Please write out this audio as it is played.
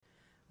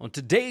On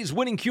today's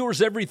Winning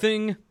Cures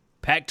Everything,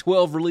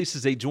 Pac-12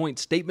 releases a joint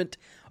statement.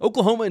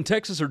 Oklahoma and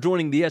Texas are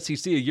joining the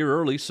SEC a year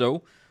early,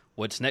 so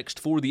what's next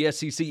for the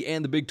SEC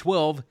and the Big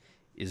 12?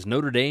 Is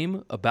Notre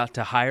Dame about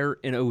to hire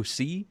an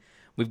OC?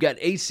 We've got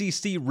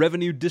ACC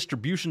revenue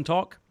distribution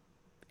talk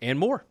and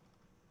more.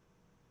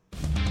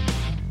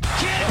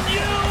 Can you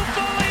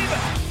believe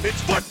it?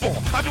 It's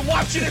football. I've been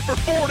watching it for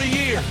 40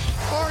 years.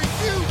 Are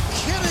you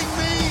kidding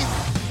me?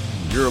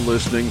 You're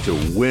listening to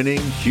Winning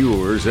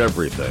Cures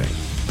Everything.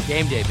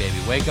 Game day, baby.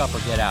 Wake up or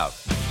get out.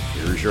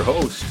 Here's your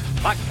host,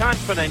 a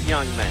confident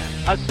young man,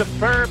 a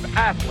superb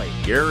athlete,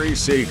 Gary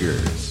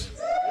Seegers.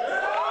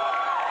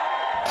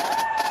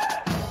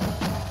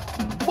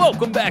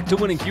 Welcome back to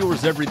Winning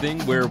Cures Everything,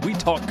 where we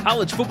talk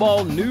college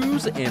football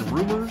news and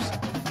rumors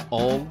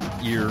all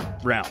year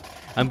round.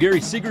 I'm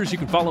Gary Seegers. You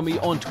can follow me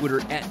on Twitter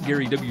at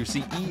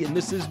GaryWCE, and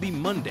this is the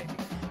Monday,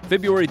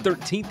 February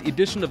 13th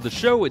edition of the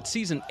show. It's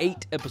Season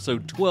 8,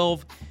 Episode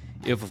 12,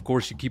 if, of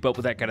course, you keep up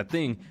with that kind of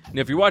thing. And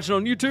if you're watching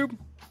on YouTube,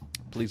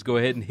 please go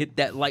ahead and hit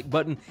that like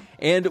button.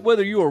 And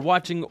whether you are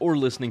watching or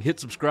listening,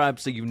 hit subscribe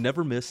so you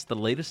never miss the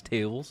latest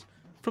tales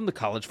from the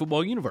college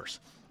football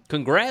universe.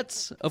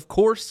 Congrats, of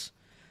course,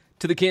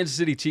 to the Kansas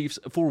City Chiefs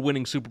for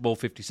winning Super Bowl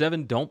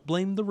 57. Don't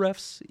blame the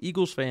refs,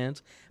 Eagles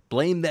fans.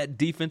 Blame that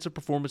defensive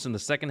performance in the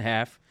second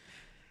half.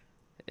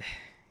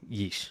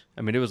 Yeesh.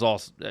 I mean, it was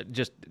all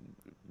just,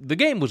 the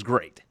game was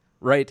great,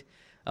 right?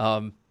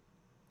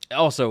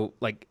 Also,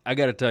 like, I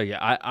got to tell you,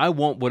 I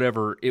want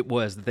whatever it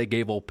was that they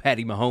gave old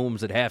Patty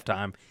Mahomes at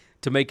halftime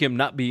to make him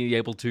not be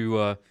able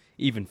to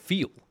even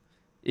feel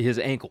his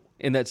ankle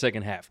in that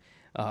second half.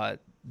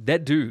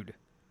 That dude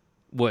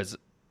was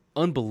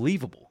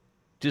unbelievable,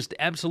 just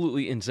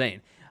absolutely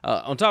insane.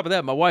 On top of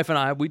that, my wife and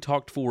I, we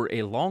talked for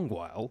a long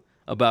while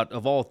about,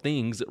 of all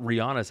things,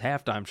 Rihanna's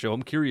halftime show.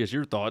 I'm curious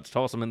your thoughts.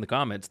 Toss them in the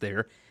comments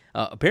there.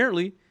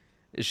 Apparently,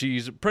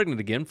 she's pregnant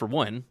again, for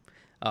one.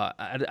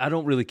 I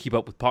don't really keep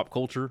up with pop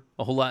culture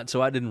a whole lot,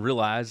 so I didn't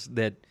realize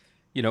that,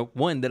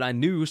 one, that I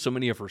knew so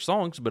many of her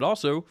songs, but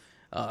also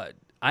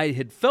I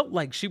had felt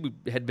like she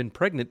had been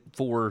pregnant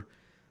for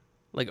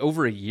like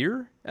over a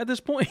year at this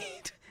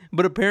point.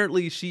 But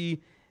apparently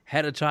she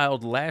had a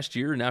child last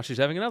year, and now she's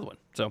having another one.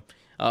 So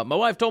my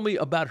wife told me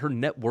about her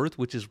net worth,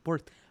 which is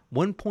worth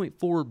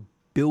 $1.4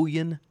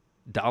 billion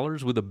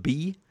with a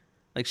B.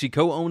 Like, she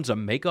co-owns a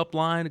makeup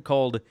line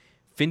called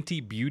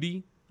Fenty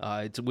Beauty.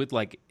 It's with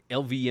like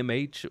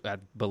LVMH, I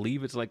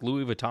believe it's like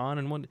Louis Vuitton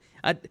and one.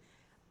 I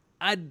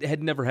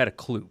had never had a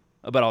clue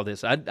about all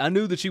this. I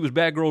knew that she was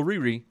Bad Girl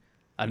Riri.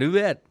 I knew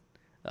that,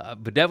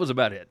 but that was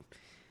about it.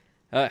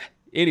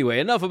 Anyway,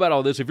 enough about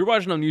all this. If you're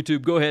watching on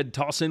YouTube, go ahead,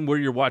 toss in where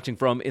you're watching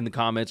from in the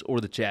comments or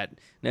the chat.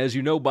 Now, as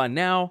you know by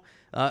now,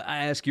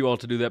 I ask you all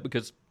to do that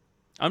because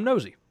I'm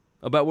nosy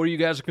about where you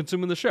guys are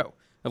consuming the show.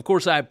 Of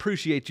course, I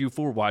appreciate you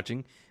for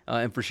watching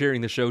and for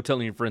sharing the show,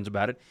 telling your friends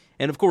about it.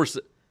 And of course,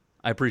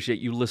 I appreciate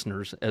you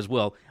listeners as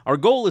well. Our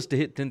goal is to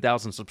hit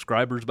 10,000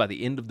 subscribers by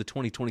the end of the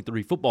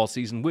 2023 football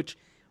season, which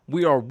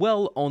we are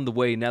well on the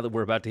way now that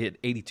we're about to hit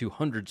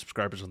 8,200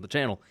 subscribers on the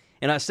channel.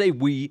 And I say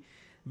we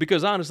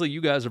because, honestly, you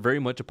guys are very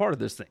much a part of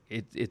this thing.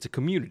 It's a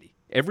community.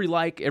 Every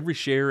like, every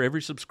share,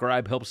 every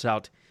subscribe helps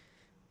out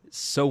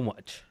so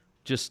much,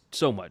 just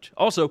so much.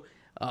 Also,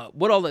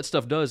 what all that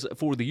stuff does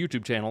for the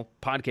YouTube channel,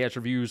 podcast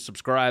reviews,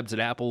 subscribes at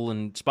Apple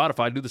and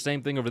Spotify do the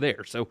same thing over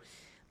there. So,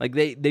 like,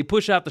 they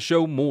push out the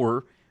show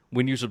more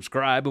when you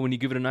subscribe and when you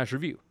give it a nice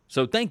review.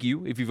 So thank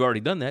you if you've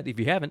already done that. If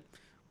you haven't,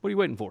 what are you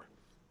waiting for?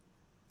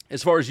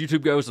 As far as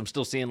YouTube goes, I'm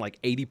still seeing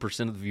like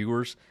 80% of the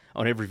viewers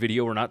on every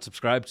video are not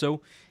subscribed.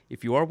 So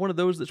if you are one of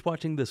those that's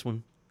watching this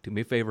one, do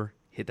me a favor,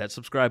 hit that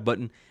subscribe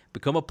button.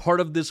 Become a part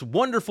of this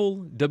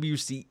wonderful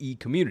WCE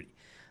community.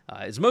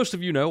 As most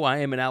of you know, I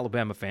am an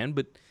Alabama fan,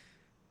 but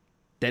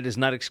that is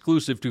not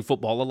exclusive to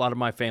football. A lot of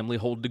my family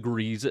hold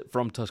degrees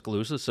from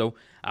Tuscaloosa, so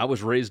I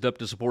was raised up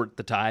to support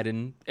the Tide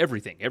in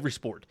everything, every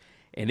sport.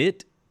 And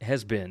it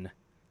has been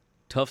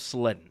tough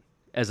sledding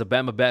as a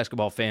Bama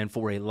basketball fan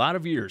for a lot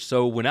of years.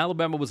 So when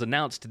Alabama was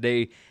announced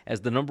today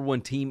as the number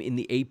one team in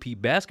the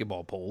AP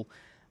basketball poll,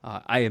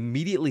 I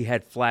immediately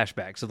had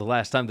flashbacks of the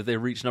last time that they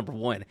reached number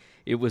one.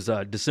 It was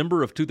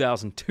December of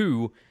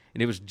 2002,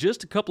 and it was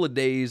just a couple of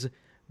days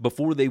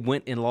before they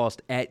went and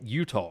lost at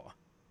Utah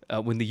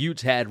when the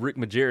Utes had Rick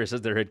Majerus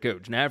as their head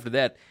coach. Now, after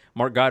that,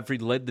 Mark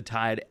Gottfried led the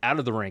Tide out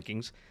of the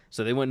rankings,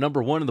 so they went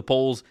number one in the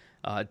polls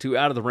to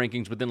out of the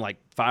rankings within like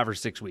 5 or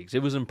 6 weeks.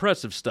 It was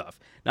impressive stuff.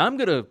 Now, I'm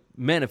going to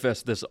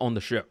manifest this on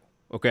the show,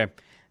 okay?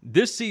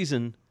 This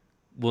season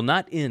will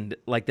not end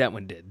like that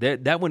one did.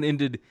 That one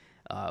ended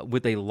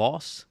with a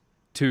loss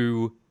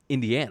to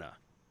Indiana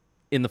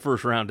in the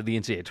first round of the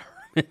NCAA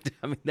tournament.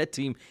 I mean, that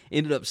team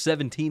ended up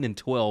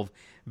 17-12.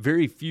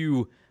 Very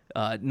few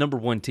number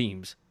one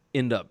teams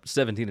end up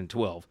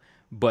 17-12.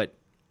 But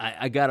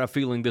I got a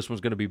feeling this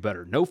one's going to be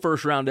better. No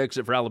first-round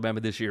exit for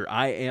Alabama this year.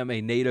 I am a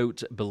Nate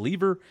Oates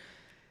believer.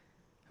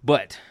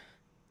 But,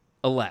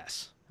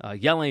 alas,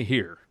 y'all ain't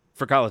here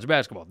for college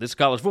basketball. This is a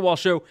college football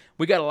show.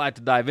 We got a lot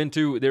to dive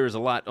into. There is a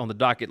lot on the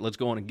docket. Let's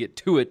go on and get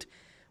to it.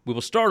 We will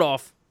start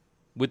off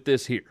with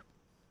this here.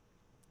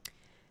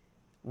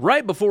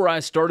 Right before I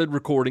started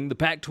recording, the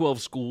Pac-12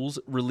 schools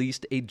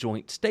released a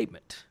joint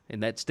statement.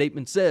 And that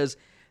statement says,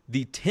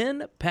 the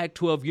 10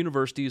 Pac-12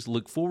 universities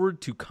look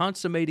forward to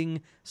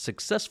consummating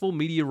successful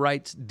media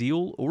rights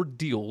deal or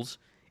deals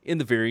in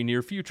the very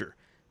near future.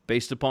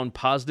 Based upon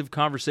positive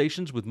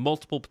conversations with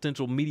multiple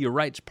potential media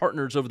rights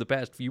partners over the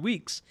past few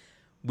weeks,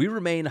 we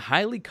remain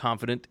highly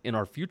confident in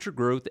our future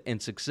growth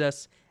and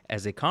success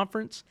as a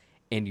conference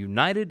and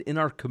united in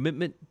our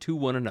commitment to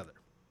one another.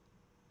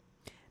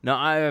 Now,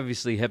 I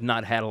obviously have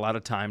not had a lot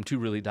of time to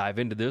really dive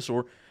into this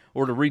or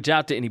to reach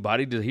out to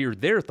anybody to hear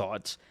their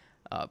thoughts,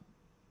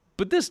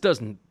 but this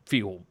doesn't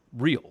feel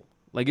real.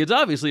 Like, it's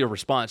obviously a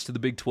response to the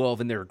Big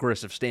 12 and their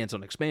aggressive stance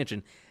on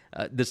expansion.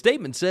 The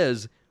statement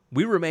says,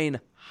 we remain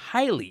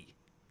highly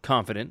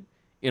confident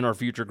in our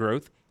future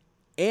growth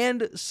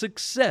and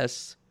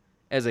success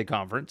as a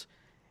conference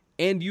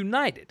and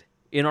united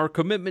in our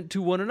commitment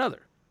to one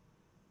another.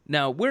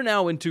 Now, we're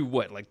now into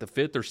like the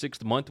 5th or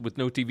 6th month with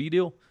no TV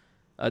deal?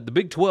 The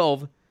Big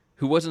 12,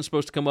 who wasn't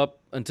supposed to come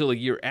up until a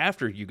year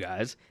after you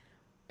guys,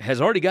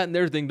 has already gotten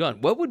their thing done.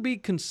 What would be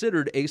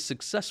considered a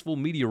successful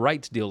media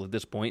rights deal at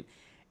this point?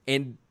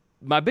 And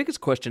my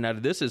biggest question out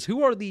of this is,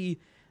 who are the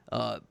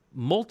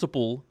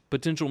multiple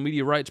potential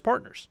media rights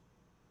partners?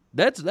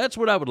 That's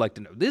what I would like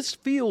to know. This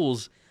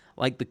feels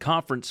like the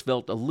conference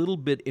felt a little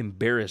bit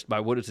embarrassed by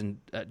what has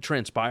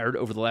transpired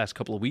over the last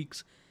couple of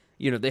weeks.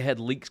 You know, they had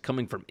leaks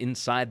coming from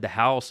inside the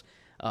house.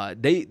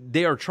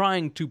 They are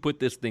trying to put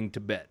this thing to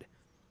bed.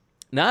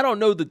 Now, I don't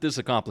know that this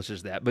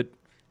accomplishes that, but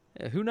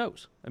who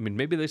knows? I mean,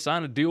 maybe they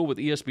sign a deal with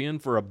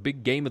ESPN for a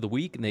big game of the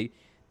week, and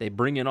they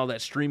bring in all that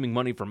streaming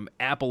money from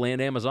Apple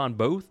and Amazon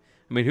both.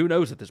 I mean, who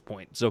knows at this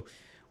point? So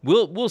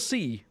we'll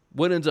see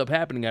what ends up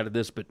happening out of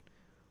this, but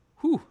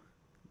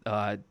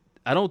I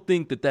don't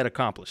think that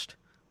accomplished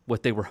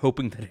what they were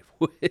hoping that it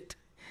would.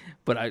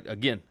 But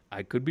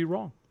I could be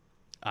wrong.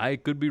 I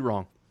could be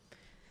wrong.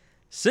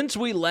 Since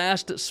we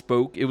last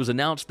spoke, it was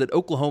announced that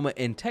Oklahoma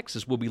and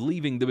Texas will be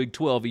leaving the Big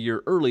 12 a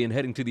year early and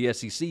heading to the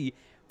SEC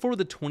for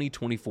the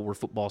 2024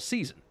 football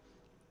season.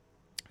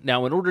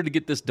 Now, in order to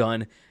get this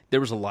done, there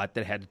was a lot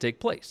that had to take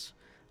place.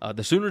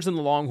 The Sooners and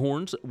the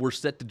Longhorns were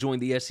set to join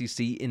the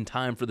SEC in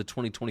time for the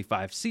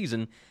 2025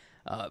 season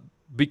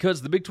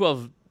because the Big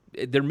 12,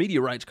 their media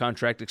rights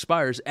contract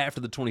expires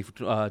after the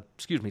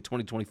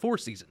 2024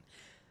 season.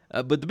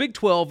 But the Big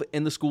 12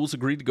 and the schools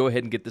agreed to go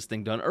ahead and get this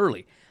thing done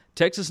early.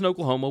 Texas and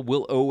Oklahoma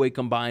will owe a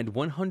combined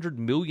 $100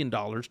 million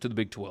to the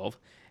Big 12,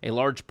 a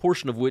large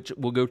portion of which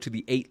will go to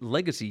the 8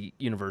 legacy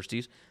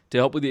universities to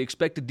help with the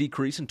expected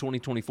decrease in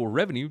 2024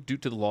 revenue due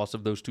to the loss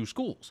of those 2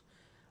 schools.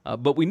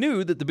 But we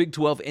knew that the Big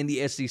 12 and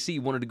the SEC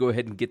wanted to go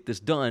ahead and get this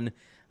done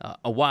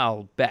a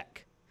while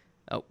back.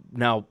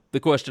 Now,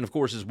 the question, of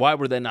course, is why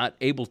were they not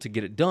able to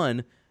get it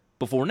done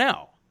before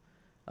now?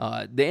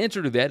 The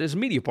answer to that is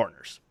media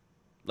partners.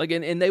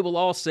 And they will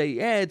all say,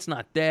 it's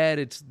not that,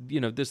 it's,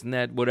 this and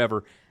that,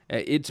 whatever.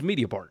 It's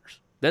media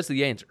partners. That's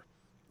the answer.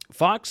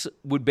 Fox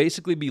would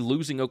basically be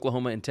losing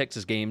Oklahoma and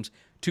Texas games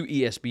to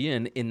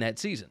ESPN in that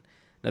season.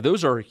 Now,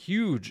 those are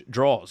huge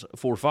draws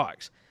for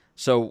Fox.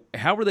 So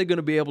how are they going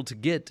to be able to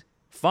get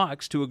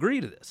Fox to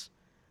agree to this?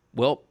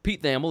 Well,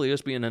 Pete Thamel,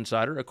 ESPN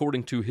insider,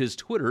 according to his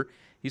Twitter,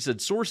 he said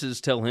sources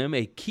tell him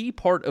a key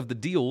part of the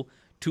deal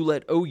to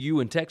let OU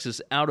and Texas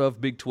out of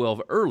Big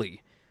 12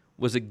 early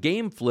was a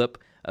game flip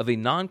of a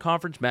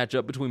non-conference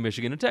matchup between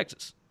Michigan and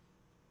Texas.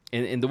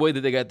 And the way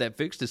that they got that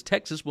fixed is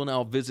Texas will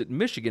now visit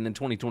Michigan in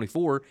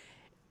 2024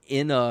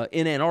 in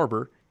Ann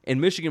Arbor, and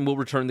Michigan will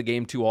return the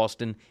game to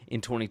Austin in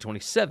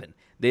 2027.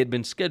 They had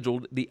been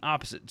scheduled the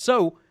opposite.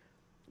 So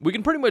we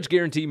can pretty much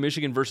guarantee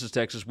Michigan versus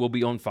Texas will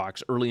be on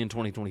Fox early in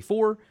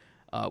 2024,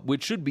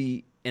 which should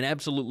be an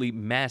absolutely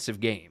massive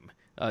game.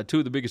 2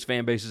 of the biggest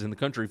fan bases in the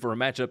country for a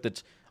matchup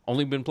that's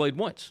only been played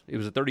once. It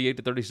was a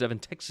 38-37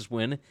 Texas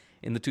win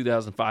in the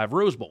 2005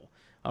 Rose Bowl.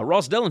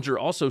 Ross Dellinger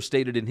also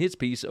stated in his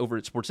piece over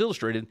at Sports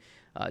Illustrated,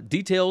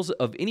 details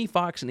of any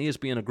Fox and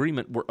ESPN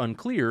agreement were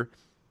unclear,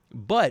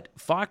 but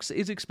Fox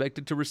is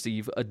expected to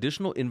receive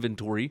additional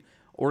inventory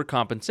or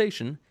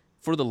compensation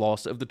for the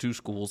loss of the 2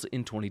 schools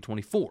in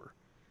 2024.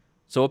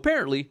 So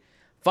apparently,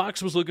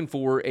 Fox was looking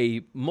for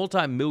a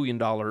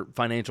multi-million-dollar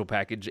financial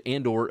package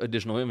and or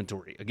additional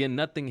inventory. Again,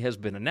 nothing has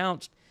been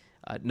announced.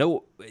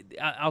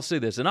 I'll say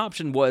this. An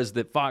option was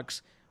that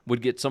Fox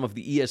would get some of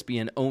the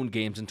ESPN-owned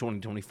games in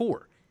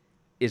 2024.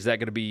 Is that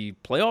going to be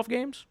playoff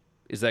games?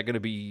 Is that going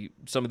to be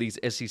some of these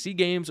SEC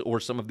games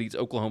or some of these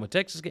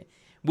Oklahoma-Texas games?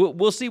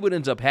 We'll see what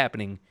ends up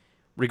happening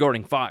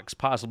regarding Fox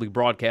possibly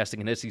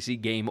broadcasting an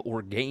SEC game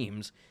or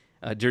games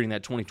during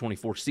that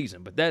 2024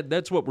 season. But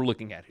that's what we're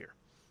looking at here.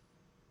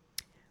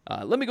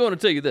 Let me go on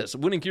and tell you this.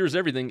 Winning Cures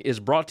Everything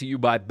is brought to you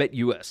by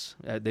BetUS.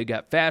 They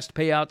got fast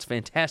payouts,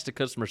 fantastic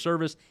customer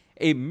service,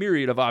 a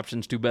myriad of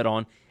options to bet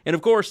on, and,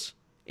 of course,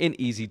 an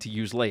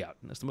easy-to-use layout.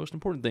 And that's the most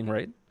important thing,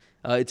 right?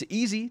 It's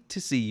easy to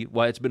see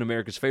why it's been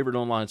America's favorite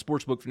online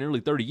sportsbook for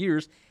nearly 30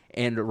 years,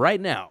 and right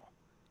now,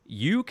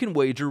 you can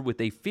wager with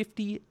a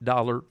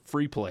 $50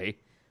 free play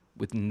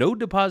with no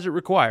deposit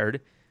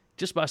required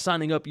just by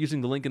signing up using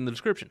the link in the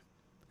description.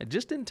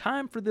 just in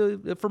time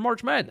for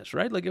March Madness,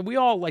 right? Like, we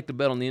all like to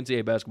bet on the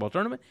NCAA basketball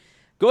tournament.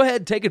 Go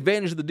ahead, take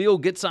advantage of the deal.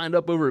 Get signed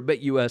up over at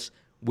BetUS,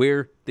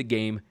 where the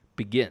game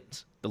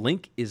begins. The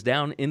link is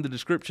down in the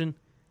description.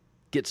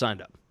 Get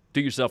signed up.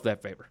 Do yourself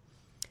that favor.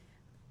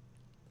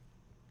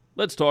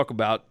 Let's talk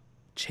about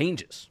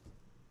changes.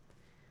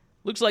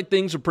 Looks like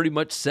things are pretty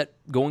much set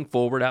going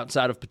forward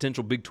outside of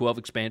potential Big 12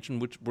 expansion,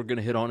 which we're going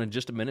to hit on in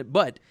just a minute.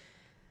 But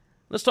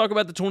let's talk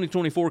about the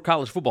 2024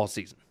 college football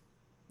season.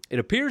 It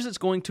appears it's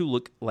going to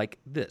look like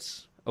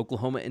this.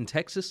 Oklahoma and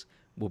Texas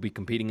will be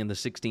competing in the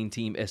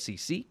 16-team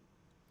SEC.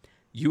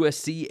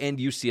 USC and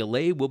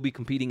UCLA will be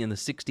competing in the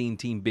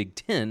 16-team Big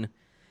 10.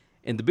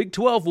 And the Big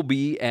 12 will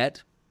be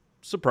at,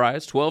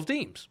 surprise, 12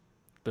 teams.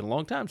 It's been a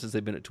long time since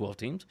they've been at 12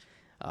 teams.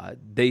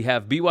 They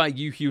have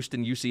BYU,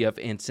 Houston, UCF,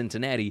 and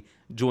Cincinnati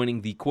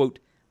joining the, quote,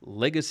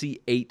 legacy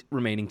 8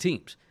 remaining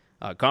teams.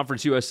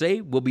 Conference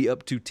USA will be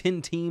up to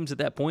 10 teams at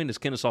that point, as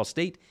Kennesaw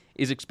State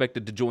is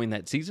expected to join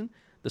that season.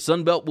 The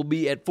Sun Belt will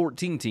be at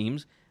 14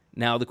 teams.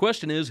 Now, the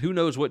question is, who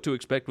knows what to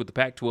expect with the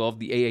Pac-12,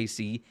 the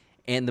AAC,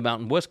 and the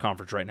Mountain West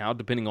Conference right now,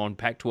 depending on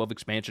Pac-12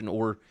 expansion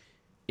or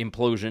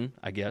implosion,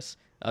 I guess.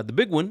 The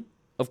big one,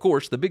 of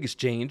course, the biggest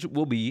change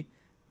will be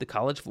the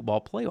college football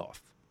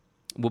playoff.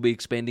 We'll be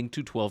expanding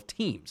to 12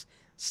 teams.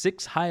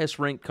 6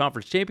 highest-ranked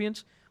conference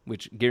champions,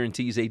 which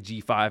guarantees a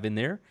G5 in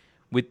there,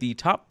 with the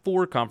top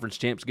 4 conference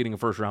champs getting a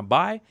first-round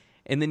bye,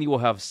 and then you will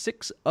have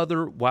 6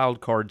 other wild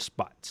card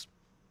spots.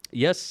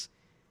 Yes,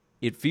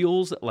 it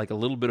feels like a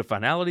little bit of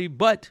finality,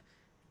 but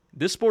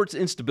this sport's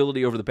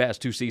instability over the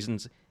past 2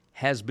 seasons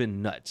has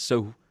been nuts.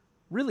 So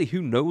really,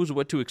 who knows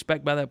what to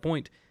expect by that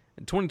point?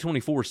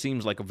 2024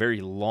 seems like a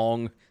very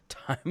long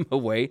time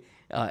away,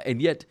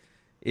 and yet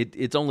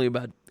it's only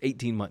about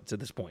 18 months at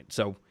this point.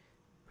 So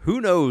who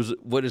knows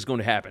what is going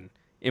to happen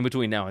in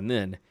between now and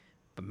then.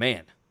 But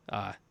man,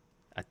 I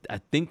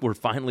think we're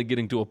finally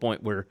getting to a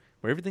point where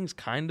everything's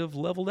kind of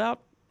leveled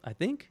out, I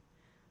think.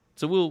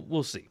 So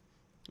we'll see.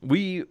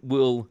 We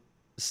will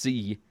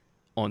see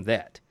on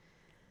that.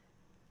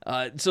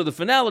 So the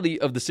finality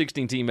of the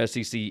 16-team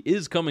SEC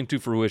is coming to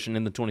fruition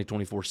in the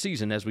 2024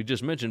 season, as we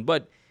just mentioned,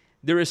 but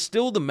there is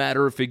still the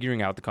matter of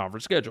figuring out the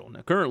conference schedule.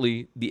 Now,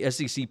 currently, the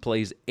SEC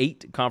plays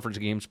 8 conference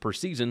games per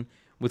season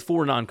with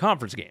 4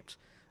 non-conference games.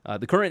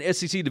 The current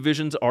SEC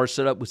divisions are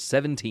set up with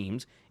 7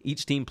 teams.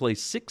 Each team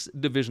plays 6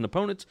 division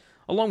opponents,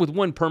 along with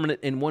 1 permanent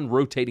and 1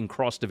 rotating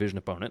cross-division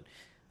opponent,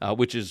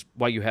 which is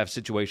why you have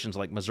situations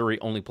like Missouri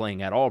only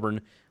playing at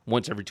Auburn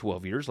once every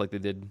 12 years, like they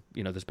did,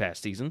 this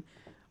past season,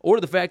 or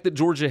the fact that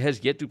Georgia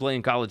has yet to play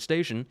in College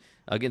Station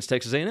against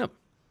Texas A&M.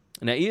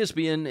 Now,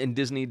 ESPN and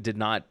Disney did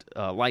not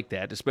like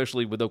that,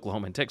 especially with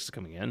Oklahoma and Texas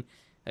coming in.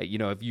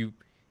 If you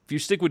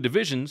stick with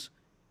divisions,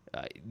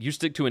 you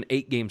stick to an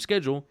 8-game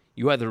schedule,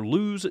 you either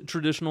lose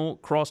traditional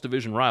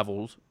cross-division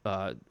rivals,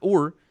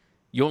 or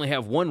you only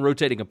have 1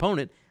 rotating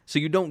opponent, so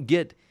you don't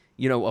get,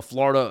 a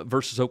Florida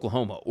versus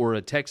Oklahoma or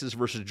a Texas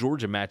versus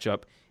Georgia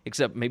matchup,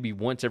 except maybe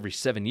once every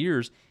 7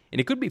 years, and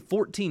it could be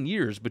 14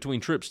 years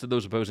between trips to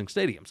those opposing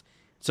stadiums.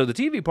 So the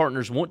TV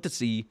partners want to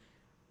see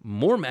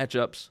more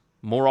matchups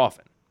more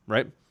often,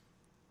 right?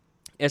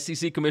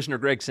 SEC Commissioner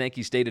Greg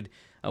Sankey stated,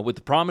 with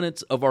the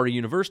prominence of our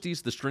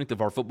universities, the strength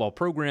of our football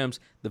programs,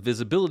 the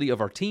visibility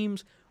of our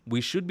teams,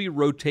 we should be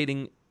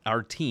rotating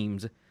our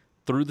teams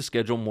through the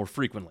schedule more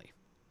frequently.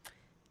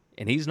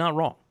 And he's not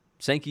wrong.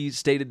 Sankey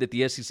stated that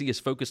the SEC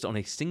is focused on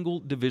a single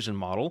division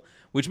model,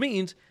 which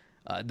means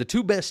the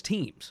 2 best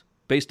teams,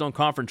 based on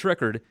conference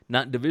record,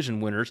 not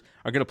division winners,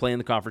 are going to play in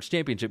the conference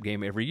championship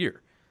game every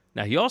year.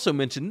 Now, he also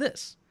mentioned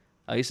this.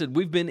 He said,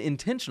 we've been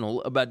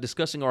intentional about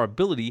discussing our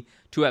ability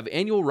to have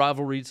annual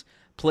rivalries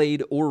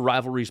played or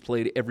rivalries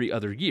played every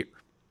other year.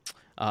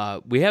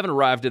 We haven't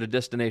arrived at a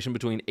destination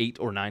between 8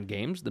 or 9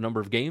 games. The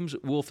number of games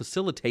will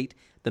facilitate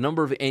the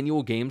number of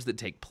annual games that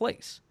take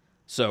place.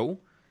 So,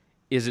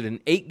 is it an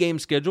 8-game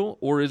schedule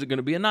or is it going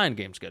to be a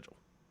 9-game schedule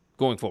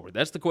going forward?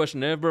 That's the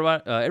question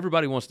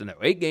everybody wants to know.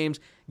 8 games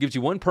gives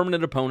you 1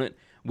 permanent opponent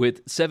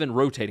with 7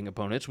 rotating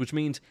opponents, which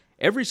means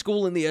every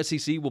school in the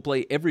SEC will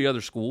play every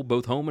other school,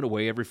 both home and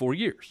away, every 4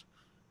 years.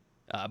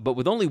 But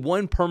with only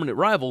 1 permanent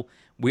rival,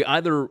 we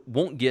either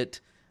won't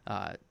get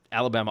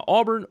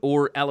Alabama-Auburn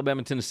or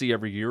Alabama-Tennessee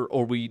every year,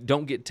 or we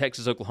don't get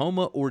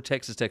Texas-Oklahoma or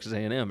Texas-Texas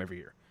A&M every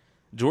year.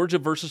 Georgia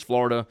versus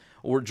Florida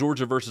or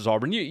Georgia versus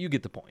Auburn, you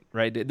get the point,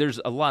 right? There's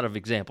a lot of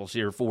examples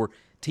here for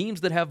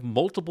teams that have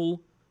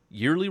multiple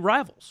yearly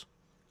rivals.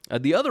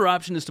 The other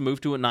option is to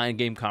move to a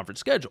 9-game conference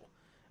schedule,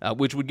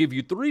 which would give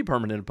you 3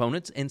 permanent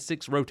opponents and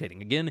 6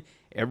 rotating. Again,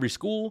 every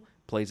school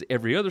plays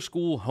every other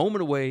school, home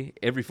and away,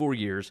 every 4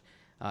 years.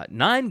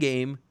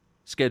 9-game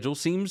schedule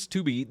seems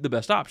to be the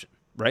best option,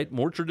 right?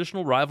 More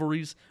traditional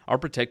rivalries are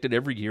protected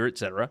every year,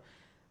 etc.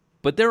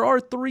 But there are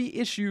 3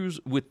 issues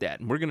with that,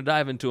 and we're going to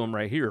dive into them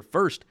right here.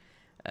 First,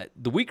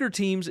 the weaker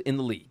teams in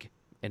the league.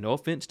 And no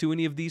offense to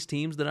any of these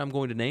teams that I'm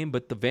going to name,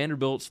 but the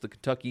Vanderbilts, the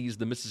Kentuckys,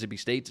 the Mississippi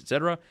States,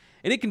 etc.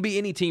 And it can be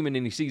any team in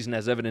any season,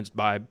 as evidenced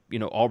by,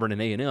 Auburn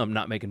and A&M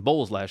not making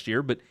bowls last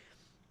year. But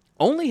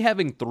only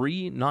having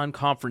 3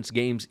 non-conference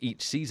games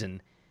each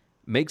season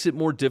makes it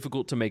more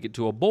difficult to make it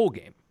to a bowl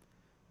game.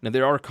 Now,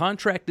 there are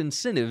contract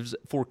incentives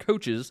for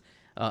coaches,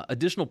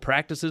 additional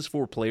practices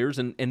for players,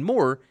 and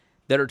more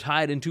that are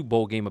tied into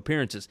bowl game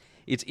appearances.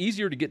 It's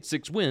easier to get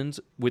 6 wins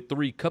with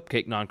 3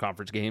 cupcake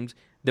non-conference games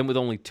than with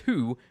only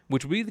 2,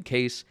 which will be the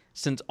case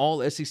since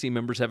all SEC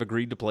members have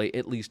agreed to play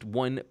at least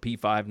 1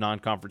 P5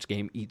 non-conference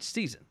game each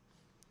season.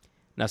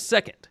 Now,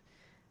 second,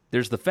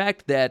 there's the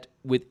fact that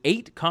with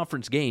 8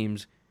 conference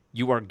games,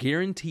 you are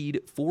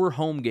guaranteed 4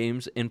 home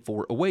games and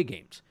 4 away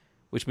games,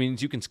 which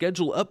means you can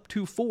schedule up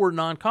to 4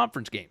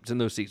 non-conference games in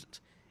those seasons.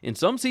 In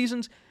some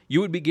seasons,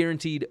 you would be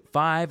guaranteed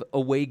 5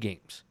 away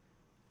games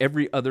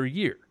every other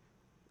year.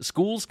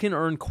 Schools can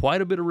earn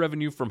quite a bit of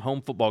revenue from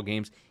home football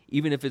games,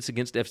 even if it's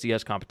against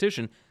FCS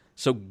competition,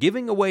 so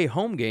giving away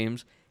home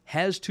games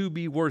has to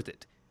be worth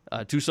it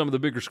to some of the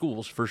bigger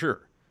schools for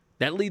sure.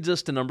 That leads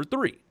us to number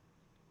 3.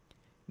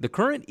 The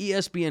current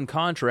ESPN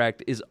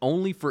contract is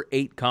only for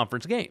 8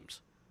 conference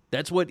games.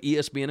 That's what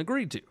ESPN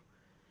agreed to.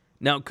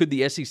 Now, could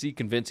the SEC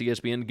convince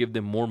ESPN to give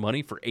them more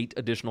money for 8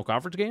 additional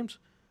conference games?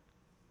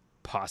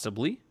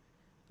 Possibly.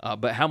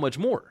 But how much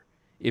more?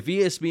 If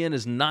ESPN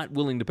is not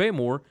willing to pay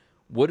more,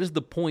 what is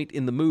the point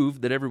in the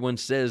move that everyone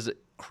says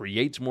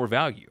creates more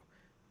value?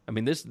 I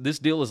mean, this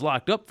deal is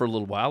locked up for a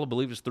little while. I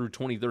believe it's through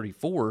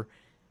 2034.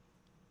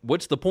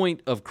 What's the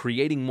point of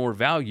creating more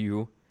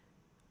value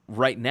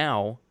right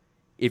now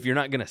if you're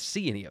not going to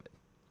see any of it?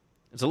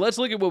 So let's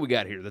look at what we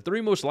got here. The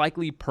 3 most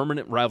likely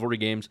permanent rivalry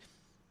games,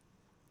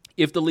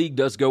 if the league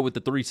does go with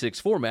the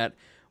 3-6 format,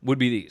 would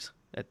be these.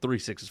 That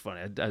 3-6 is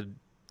funny. I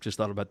just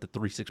thought about the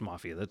 3-6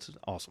 Mafia. That's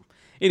awesome.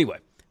 Anyway,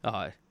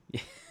 I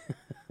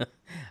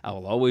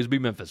will always be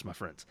Memphis, my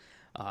friends.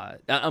 I'm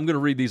going to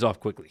read these off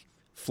quickly.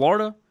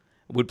 Florida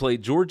would play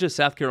Georgia,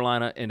 South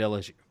Carolina, and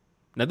LSU.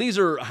 Now, these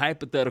are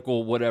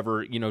hypothetical,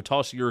 whatever.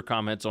 Toss your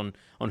comments on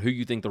who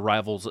you think the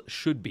rivals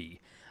should be.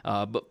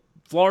 But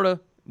Florida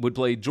would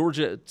play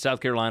Georgia, South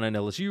Carolina, and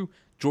LSU.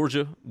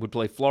 Georgia would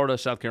play Florida,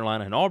 South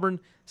Carolina, and Auburn.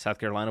 South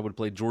Carolina would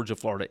play Georgia,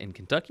 Florida, and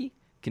Kentucky.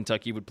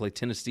 Kentucky would play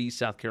Tennessee,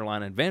 South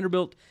Carolina, and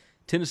Vanderbilt.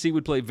 Tennessee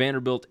would play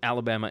Vanderbilt,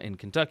 Alabama, and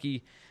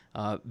Kentucky.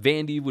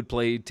 Vandy would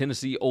play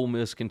Tennessee, Ole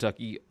Miss,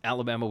 Kentucky.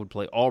 Alabama would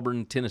play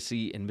Auburn,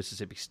 Tennessee, and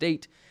Mississippi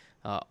State.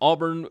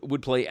 Auburn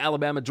would play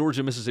Alabama,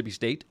 Georgia, Mississippi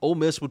State. Ole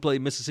Miss would play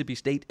Mississippi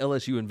State,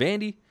 LSU, and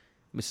Vandy.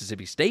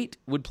 Mississippi State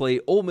would play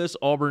Ole Miss,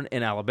 Auburn,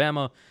 and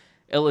Alabama.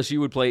 LSU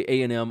would play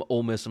A&M,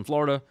 Ole Miss, and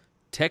Florida.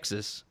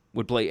 Texas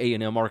would play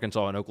A&M,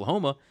 Arkansas, and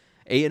Oklahoma.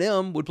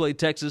 A&M would play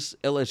Texas,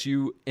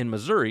 LSU, and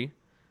Missouri.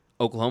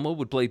 Oklahoma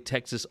would play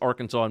Texas,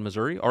 Arkansas, and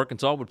Missouri.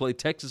 Arkansas would play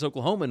Texas,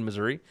 Oklahoma, and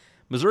Missouri.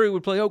 Missouri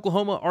would play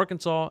Oklahoma,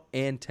 Arkansas,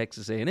 and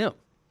Texas A&M.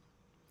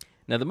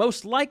 Now, the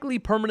most likely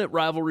permanent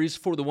rivalries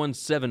for the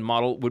 1-7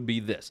 model would be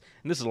this.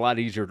 And this is a lot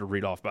easier to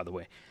read off, by the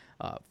way.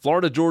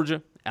 Florida,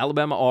 Georgia,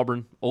 Alabama,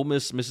 Auburn, Ole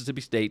Miss,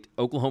 Mississippi State,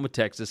 Oklahoma,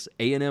 Texas,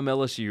 A&M,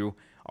 LSU,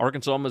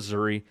 Arkansas,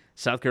 Missouri,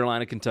 South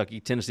Carolina, Kentucky,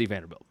 Tennessee,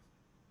 Vanderbilt.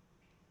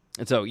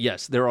 And so,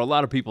 yes, there are a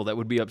lot of people that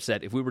would be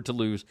upset if we were to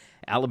lose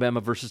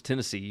Alabama versus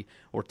Tennessee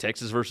or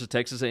Texas versus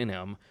Texas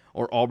A&M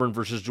or Auburn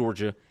versus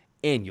Georgia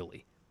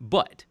annually.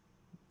 But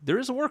there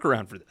is a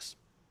workaround for this.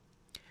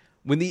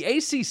 When the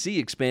ACC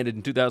expanded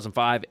in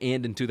 2005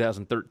 and in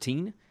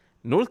 2013,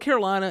 North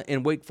Carolina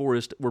and Wake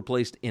Forest were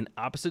placed in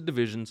opposite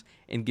divisions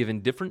and given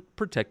different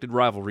protected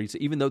rivalries,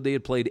 even though they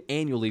had played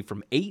annually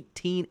from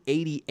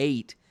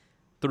 1888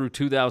 through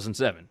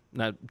 2007.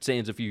 Now,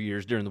 sans a few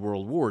years during the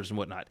World Wars and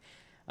whatnot.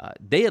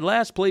 They had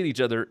last played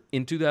each other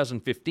in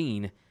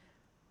 2015,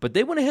 but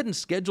they went ahead and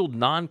scheduled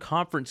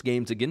non-conference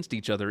games against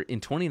each other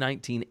in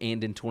 2019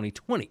 and in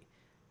 2020.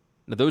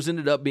 Now, those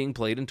ended up being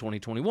played in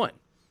 2021.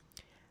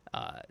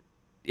 I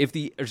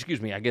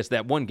guess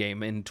that one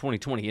game in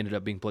 2020 ended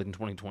up being played in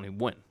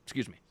 2021.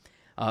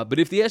 But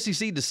if the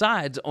SEC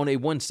decides on a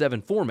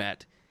 1-7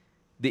 format,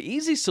 the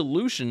easy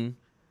solution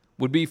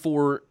would be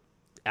for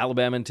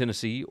Alabama and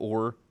Tennessee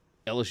or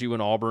LSU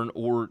and Auburn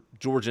or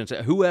Georgia and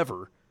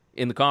whoever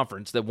in the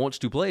conference that wants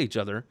to play each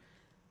other,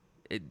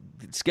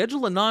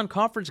 schedule a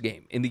non-conference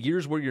game in the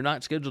years where you're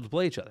not scheduled to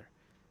play each other.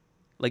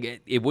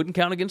 Like, it wouldn't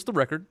count against the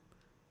record.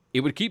 It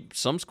would keep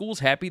some schools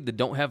happy that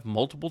don't have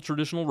multiple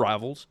traditional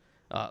rivals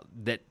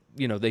that,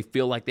 they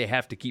feel like they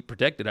have to keep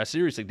protected. I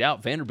seriously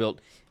doubt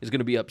Vanderbilt is going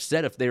to be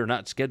upset if they are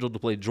not scheduled to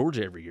play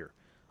Georgia every year.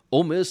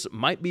 Ole Miss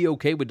might be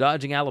okay with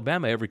dodging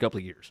Alabama every couple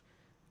of years.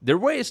 There are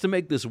ways to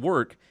make this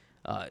work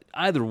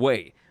either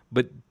way,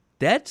 but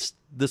that's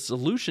the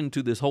solution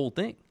to this whole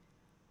thing.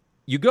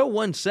 You go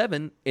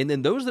 1-7, and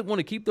then those that want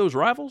to keep those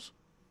rivals,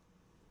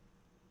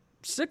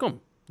 sick them.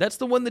 That's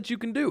the one that you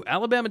can do.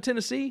 Alabama,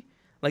 Tennessee,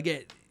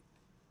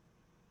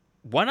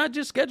 why not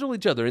just schedule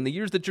each other in the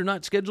years that you're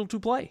not scheduled to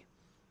play?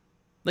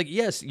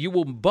 Yes, you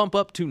will bump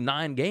up to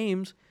 9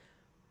 games,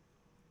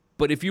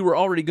 but if you were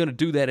already going to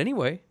do that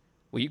anyway,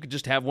 well, you could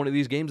just have one of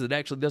these games that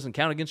actually doesn't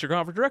count against your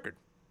conference record.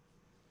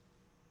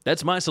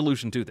 That's my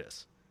solution to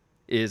this,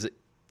 is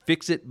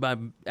fix it by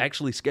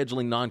actually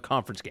scheduling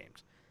non-conference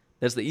games.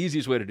 That's the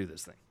easiest way to do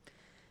this thing.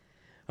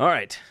 All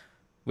right,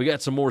 we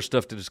got some more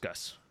stuff to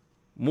discuss.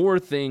 More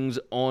things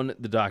on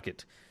the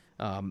docket.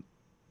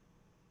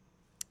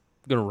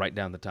 going to write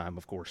down the time,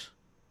 of course.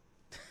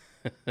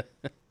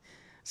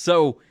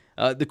 So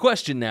the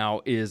question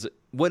now is,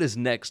 what is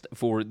next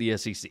for the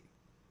SEC?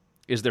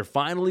 Is there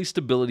finally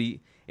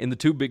stability in the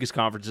two biggest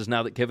conferences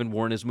now that Kevin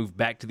Warren has moved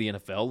back to the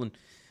NFL and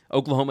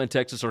Oklahoma and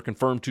Texas are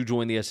confirmed to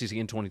join the SEC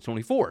in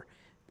 2024?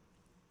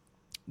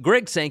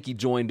 Greg Sankey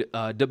joined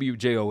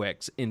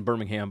WJOX in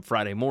Birmingham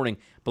Friday morning.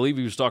 I believe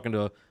he was talking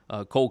to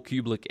Cole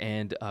Kublik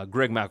and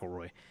Greg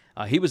McElroy.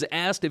 He was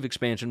asked if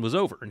expansion was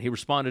over, and he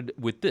responded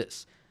with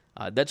this.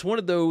 That's one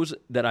of those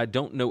that I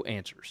don't know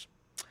answers.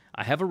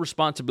 I have a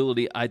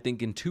responsibility, I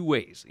think, in two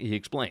ways, he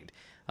explained.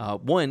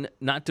 One,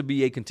 not to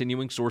be a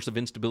continuing source of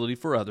instability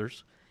for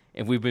others,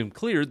 and we've been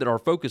clear that our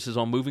focus is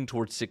on moving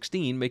towards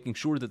 16, making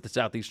sure that the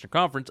Southeastern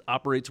Conference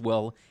operates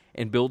well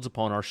and builds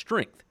upon our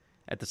strength.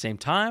 At the same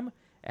time,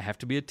 I have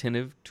to be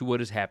attentive to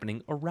what is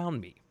happening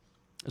around me.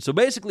 So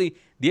basically,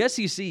 the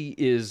SEC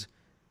is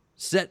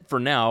set for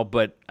now,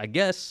 but I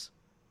guess,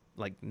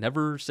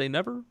 never say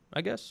never,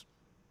 I guess.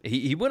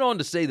 He went on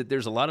to say that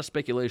there's a lot of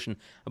speculation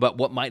about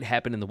what might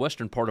happen in the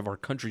western part of our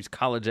country's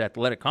college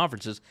athletic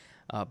conferences,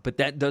 but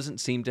that doesn't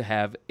seem to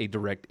have a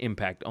direct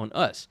impact on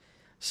us.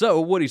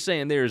 So what he's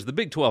saying there is the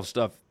Big 12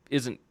 stuff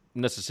isn't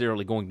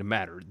necessarily going to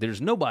matter.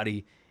 There's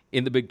nobody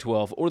in the Big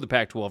 12 or the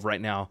Pac-12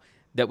 right now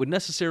that would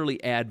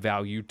necessarily add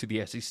value to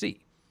the SEC.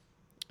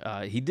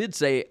 He did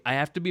say, I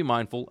have to be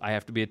mindful, I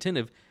have to be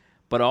attentive,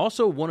 but I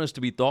also want us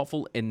to be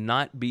thoughtful and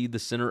not be the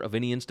center of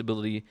any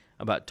instability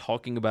about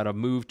talking about a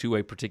move to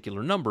a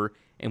particular number,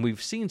 and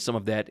we've seen some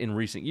of that in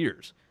recent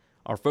years.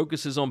 Our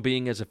focus is on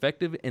being as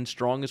effective and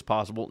strong as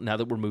possible now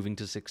that we're moving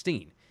to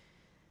 16.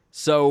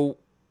 So,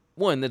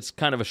 one, that's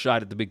kind of a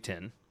shot at the Big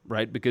Ten,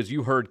 right? Because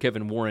you heard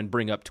Kevin Warren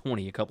bring up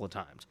 20 a couple of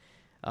times.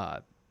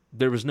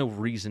 There was no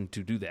reason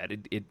to do that.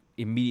 It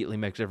immediately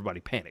makes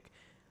everybody panic.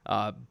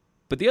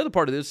 But the other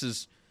part of this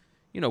is,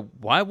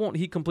 why won't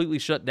he completely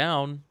shut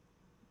down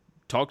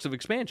talks of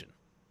expansion?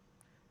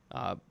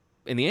 And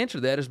the answer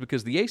to that is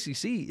because the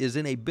ACC is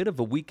in a bit of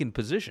a weakened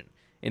position.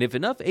 And if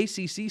enough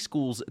ACC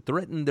schools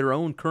threaten their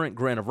own current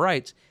grant of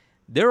rights,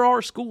 there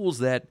are schools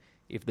that,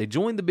 if they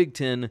join the Big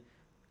Ten,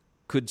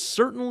 could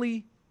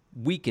certainly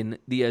weaken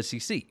the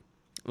SEC.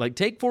 Like,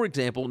 take, for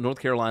example, North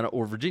Carolina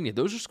or Virginia.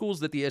 Those are schools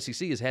that the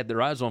SEC has had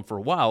their eyes on for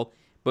a while,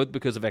 both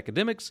because of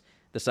academics,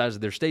 the size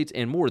of their states,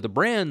 and more. The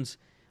brands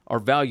are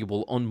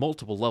valuable on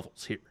multiple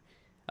levels here.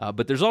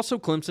 But there's also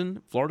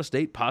Clemson, Florida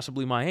State,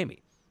 possibly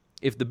Miami.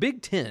 If the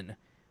Big Ten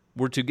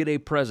were to get a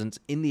presence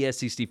in the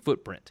SEC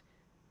footprint,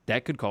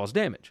 that could cause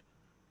damage.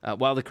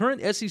 While the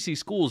current SEC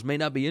schools may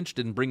not be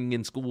interested in bringing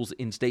in schools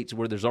in states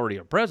where there's already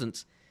a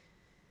presence,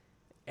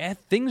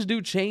 things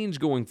do change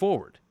going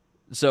forward.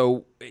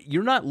 So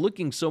you're not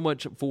looking so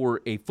much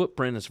for a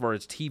footprint as far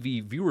as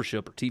TV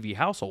viewership or TV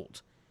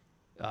households.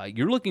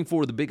 You're looking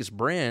for the biggest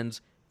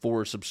brands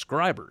for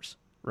subscribers,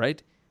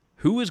 right?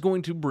 Who is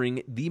going to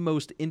bring the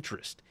most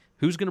interest?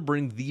 Who's going to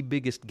bring the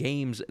biggest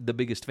games, the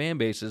biggest fan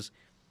bases?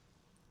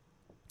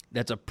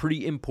 That's a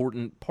pretty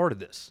important part of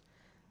this.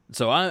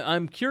 So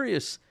I'm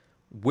curious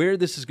where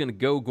this is going to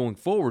go going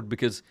forward,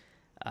 because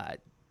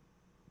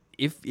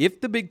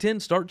if the Big Ten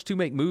starts to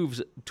make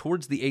moves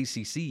towards the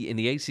ACC and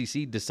the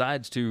ACC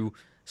decides to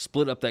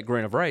split up that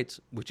grant of rights,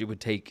 which it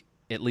would take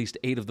at least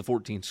 8 of the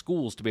 14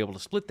 schools to be able to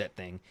split that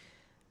thing,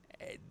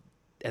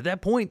 at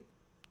that point,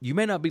 you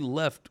may not be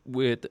left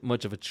with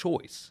much of a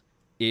choice.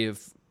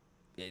 If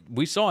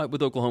we saw it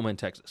with Oklahoma and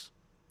Texas.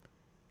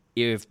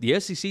 If the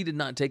SEC did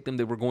not take them,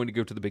 they were going to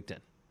go to the Big Ten.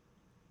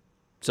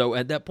 So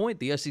at that point,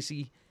 the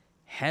SEC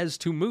has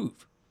to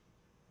move.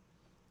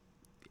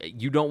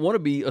 You don't want to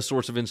be a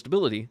source of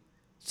instability,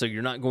 so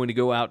you're not going to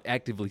go out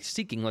actively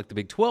seeking like the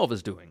Big 12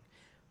 is doing.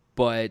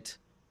 But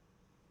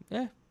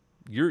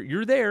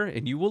you're there,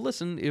 and you will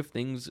listen if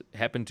things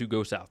happen to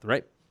go south,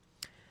 right?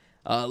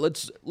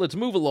 Let's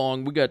move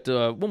along. We got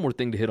one more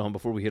thing to hit on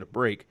before we hit a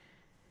break.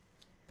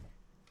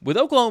 With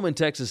Oklahoma and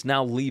Texas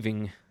now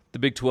leaving the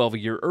Big 12 a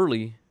year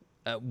early,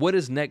 what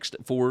is next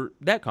for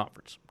that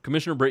conference?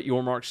 Commissioner Brett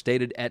Yormark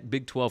stated at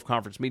Big 12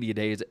 Conference Media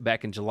Days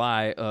back in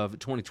July of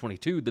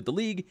 2022 that the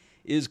league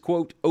is,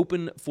 quote,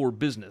 open for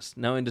business.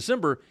 Now, in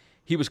December,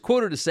 he was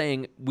quoted as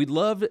saying, we'd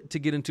love to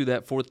get into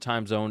that fourth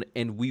time zone,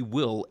 and we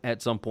will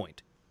at some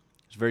point.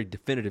 It's a very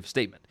definitive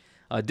statement.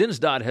 Dennis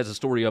Dodd has a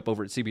story up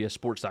over at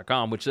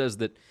CBSSports.com, which says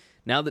that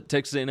now that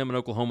Texas A&M and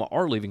Oklahoma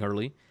are leaving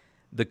early,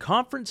 the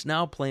conference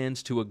now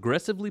plans to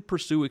aggressively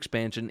pursue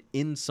expansion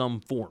in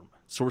some form,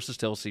 sources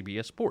tell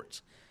CBS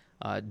Sports.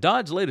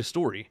 Dodd's latest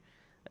story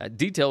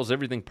details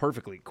everything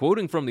perfectly.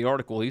 Quoting from the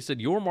article, he said,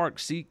 Yormark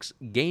seeks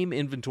game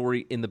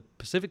inventory in the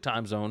Pacific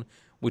time zone,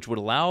 which would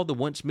allow the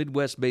once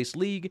Midwest-based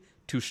league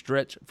to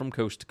stretch from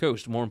coast to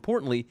coast. More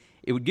importantly,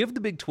 it would give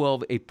the Big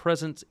 12 a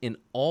presence in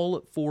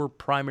all 4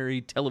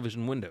 primary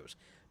television windows,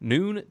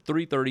 noon,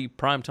 3:30,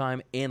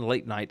 primetime, and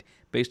late night,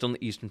 based on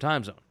the Eastern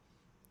time zone.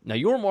 Now,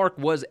 Yormark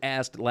was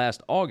asked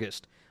last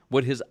August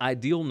what his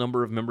ideal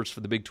number of members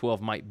for the Big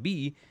 12 might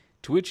be,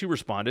 to which he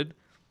responded,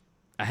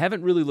 I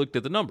haven't really looked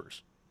at the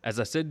numbers. As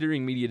I said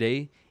during Media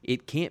Day,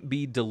 it can't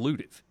be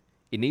dilutive.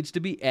 It needs to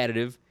be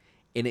additive,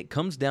 and it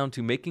comes down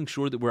to making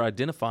sure that we're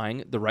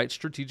identifying the right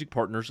strategic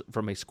partners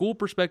from a school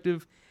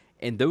perspective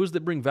and those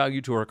that bring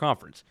value to our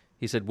conference.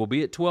 He said, we'll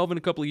be at 12 in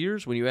a couple of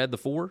years when you add the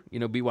 4,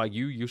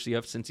 BYU,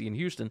 UCF, Cincy, and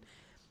Houston,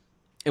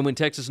 and when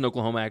Texas and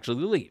Oklahoma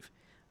actually leave.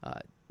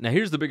 Now,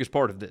 here's the biggest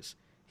part of this.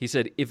 He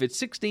said, if it's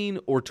 16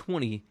 or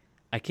 20,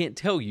 I can't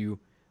tell you,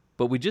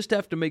 but we just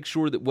have to make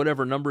sure that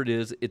whatever number it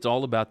is, it's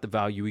all about the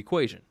value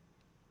equation.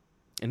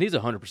 And he's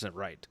 100%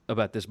 right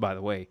about this, by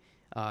the way.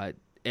 At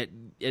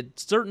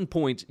certain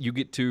points, you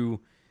get to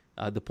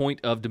the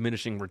point of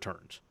diminishing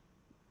returns,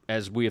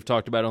 as we have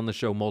talked about on the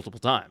show multiple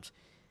times.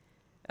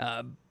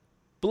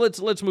 But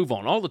let's move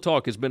on. All the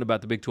talk has been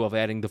about the Big 12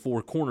 adding the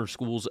 4 corner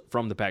schools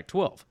from the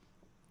Pac-12.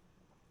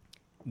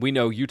 We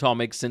know Utah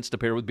makes sense to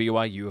pair with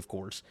BYU, of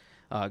course.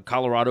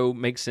 Colorado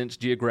makes sense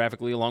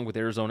geographically along with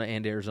Arizona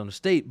and Arizona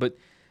State. But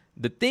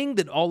the thing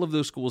that all of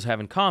those schools have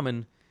in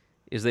common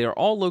is they are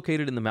all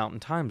located in the Mountain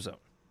Time Zone.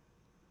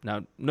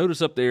 Now,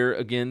 notice up there,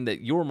 again,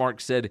 that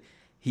Yormark said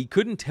he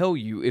couldn't tell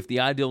you if the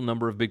ideal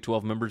number of Big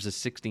 12 members is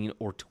 16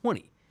 or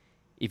 20.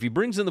 If he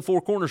brings in the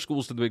 4 corner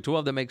schools to the Big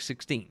 12, that makes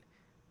 16.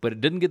 But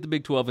it didn't get the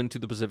Big 12 into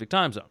the Pacific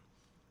Time Zone.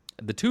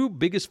 The 2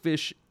 biggest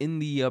fish in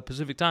the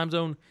Pacific Time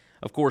Zone,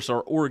 of course,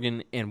 are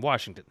Oregon and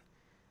Washington.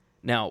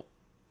 Now,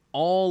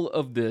 all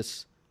of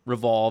this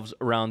revolves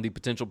around the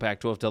potential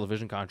Pac-12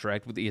 television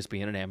contract with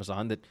ESPN and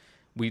Amazon that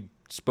we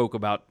spoke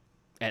about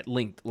at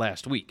length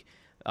last week.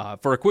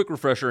 For a quick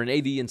refresher, an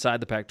AD inside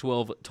the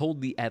Pac-12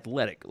 told The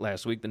Athletic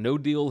last week that no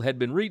deal had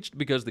been reached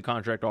because the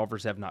contract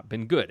offers have not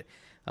been good,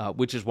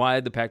 which is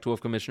why the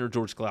Pac-12 Commissioner,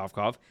 George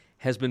Kliavkoff,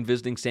 has been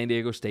visiting San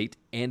Diego State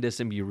and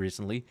SMU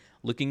recently,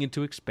 looking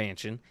into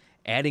expansion,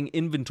 adding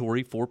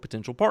inventory for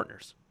potential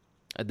partners.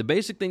 The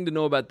basic thing to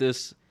know about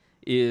this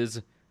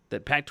is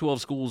that Pac-12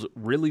 schools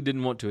really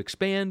didn't want to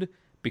expand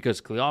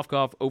because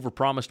Kliavkoff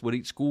overpromised what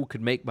each school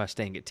could make by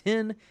staying at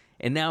 10,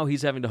 and now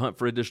he's having to hunt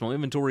for additional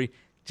inventory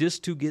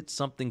just to get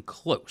something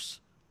close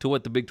to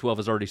what the Big 12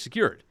 has already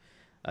secured.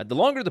 The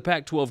longer the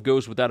Pac-12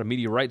 goes without a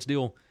media rights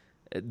deal,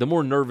 the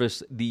more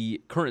nervous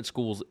the current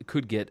schools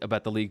could get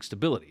about the league's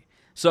stability.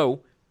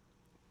 So,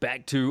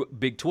 back to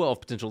Big 12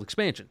 potential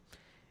expansion.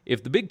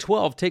 If the Big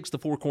 12 takes the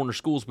 4 corner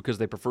schools because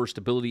they prefer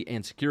stability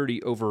and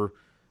security over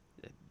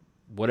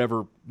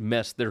whatever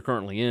mess they're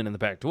currently in the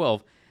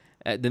Pac-12,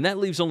 then that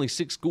leaves only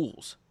 6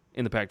 schools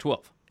in the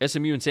Pac-12.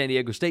 SMU and San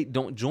Diego State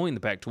don't join the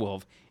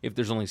Pac-12 if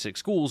there's only 6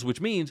 schools, which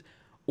means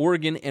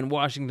Oregon and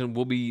Washington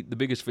will be the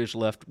biggest fish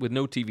left with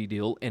no TV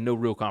deal and no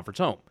real conference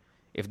home.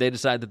 If they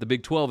decide that the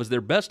Big 12 is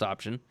their best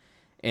option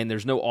and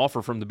there's no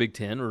offer from the Big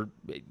 10 or,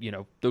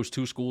 those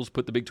 2 schools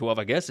put the Big 12,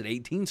 I guess, at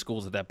 18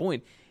 schools at that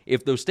point,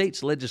 if those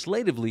states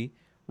legislatively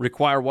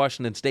require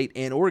Washington State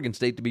and Oregon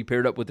State to be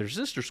paired up with their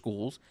sister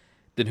schools,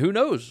 then who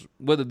knows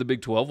whether the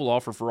Big 12 will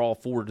offer for all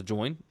 4 to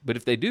join. But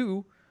if they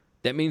do,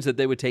 that means that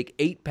they would take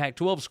 8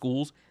 Pac-12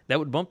 schools. That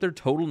would bump their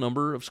total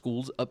number of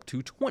schools up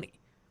to 20,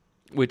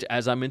 which,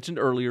 as I mentioned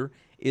earlier,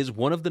 is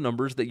one of the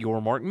numbers that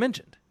Yormark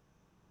mentioned.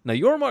 Now,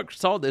 Yormark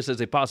saw this as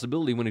a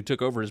possibility when he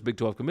took over as Big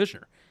 12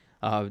 commissioner.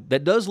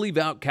 That does leave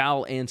out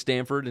Cal and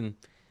Stanford, and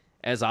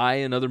as I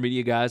and other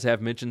media guys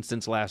have mentioned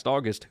since last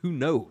August, who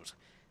knows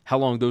how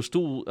long those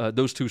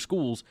 2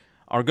 schools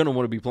are going to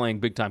want to be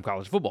playing big-time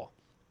college football.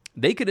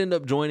 They could end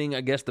up joining,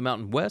 I guess, the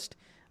Mountain West.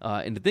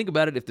 And to think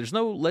about it, if there's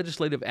no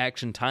legislative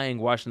action tying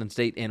Washington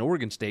State and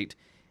Oregon State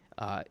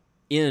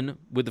in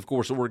with, of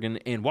course, Oregon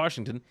and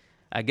Washington,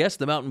 I guess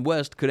the Mountain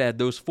West could add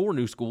those 4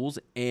 new schools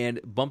and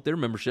bump their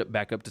membership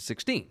back up to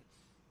 16.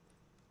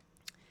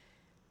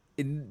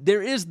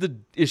 There is the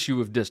issue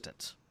of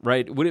distance,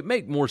 right? Would it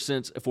make more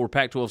sense for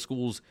Pac-12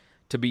 schools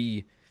to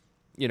be,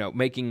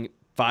 making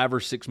 $5 or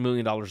 $6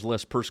 million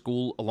less per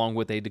school along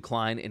with a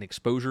decline in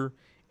exposure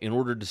in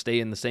order to stay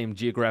in the same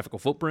geographical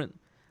footprint?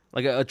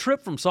 Like a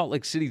trip from Salt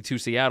Lake City to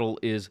Seattle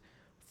is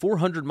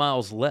 400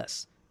 miles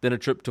less than a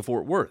trip to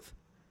Fort Worth.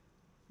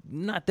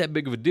 Not that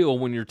big of a deal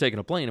when you're taking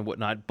a plane and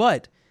whatnot,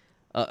 but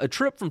a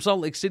trip from Salt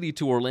Lake City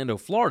to Orlando,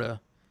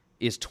 Florida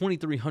is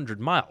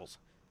 2,300 miles.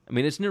 I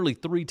mean, it's nearly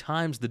 3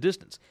 times the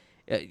distance.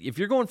 If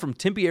you're going from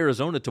Tempe,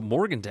 Arizona to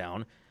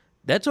Morgantown,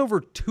 that's over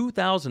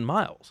 2,000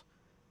 miles.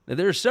 Now,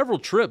 there are several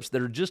trips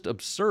that are just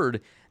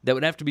absurd that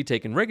would have to be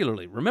taken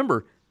regularly.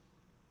 Remember,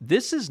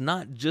 this is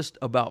not just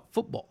about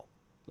football.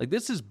 Like,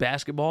 this is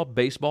basketball,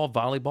 baseball,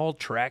 volleyball,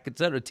 track,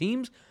 etc.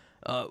 Teams,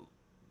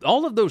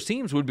 all of those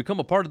teams would become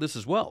a part of this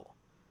as well.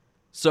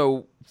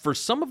 So, for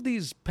some of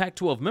these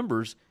Pac-12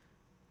 members,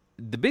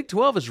 the Big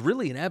 12 is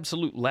really an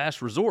absolute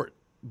last resort.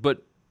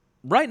 But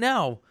right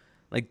now,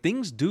 like,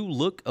 things do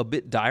look a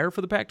bit dire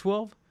for the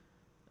Pac-12.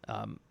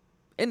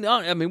 And,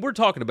 I mean, we're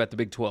talking about the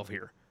Big 12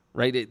 here,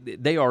 right?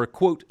 They are,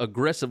 quote,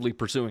 aggressively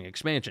pursuing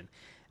expansion.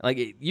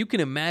 Like, you can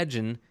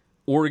imagine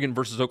Oregon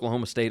versus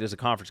Oklahoma State as a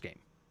conference game.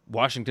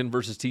 Washington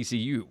versus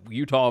TCU,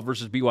 Utah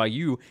versus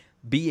BYU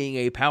being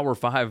a Power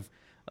 5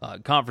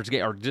 conference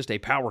game, or just a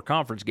power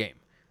conference game.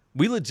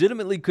 We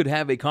legitimately could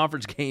have a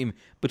conference game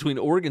between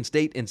Oregon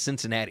State and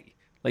Cincinnati,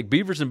 like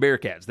Beavers and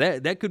Bearcats.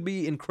 That could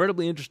be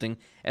incredibly interesting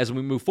as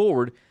we move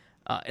forward.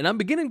 And I'm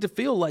beginning to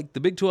feel like the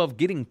Big 12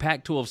 getting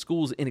Pac-12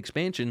 schools in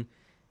expansion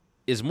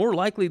is more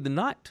likely than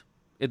not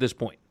at this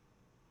point.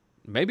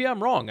 Maybe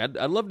I'm wrong. I'd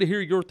love to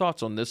hear your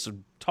thoughts on this, so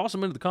toss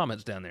them into the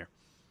comments down there.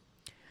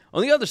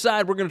 On the other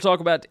side, we're going to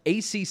talk about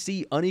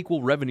ACC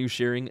unequal revenue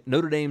sharing,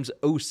 Notre Dame's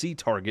OC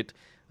target,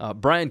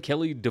 Brian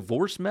Kelly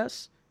divorce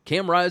mess,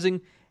 Cam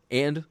Rising,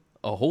 and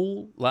a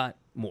whole lot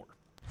more.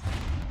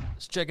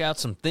 Let's check out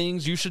some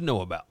things you should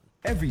know about.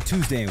 Every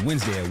Tuesday and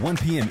Wednesday at 1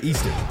 p.m.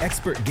 Eastern,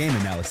 expert game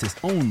analysis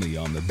only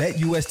on the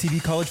BetUS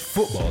TV College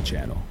Football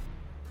Channel.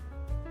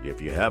 If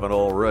you haven't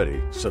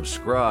already,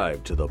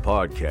 subscribe to the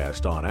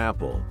podcast on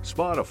Apple,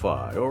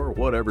 Spotify, or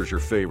whatever's your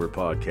favorite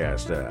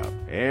podcast app.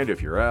 And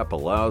if your app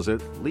allows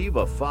it, leave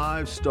a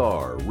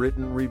 5-star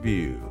written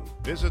review.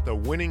 Visit the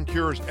Winning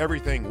Cures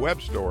Everything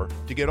web store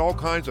to get all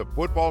kinds of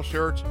football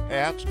shirts,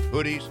 hats,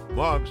 hoodies,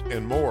 mugs,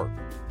 and more.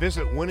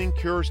 Visit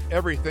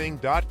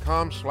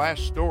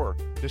winningcureseverything.com/store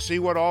to see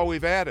what all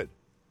we've added.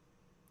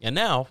 And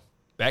now,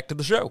 back to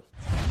the show.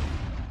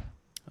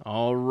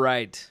 All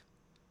right.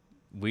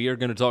 We are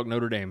going to talk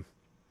Notre Dame.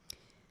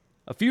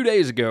 A few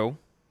days ago,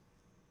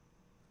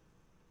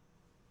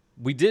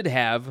 we did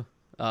have,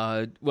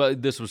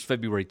 this was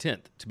February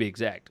 10th, to be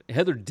exact.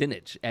 Heather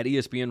Dinich at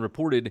ESPN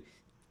reported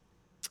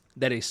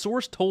that a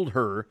source told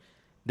her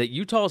that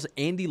Utah's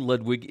Andy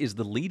Ludwig is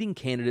the leading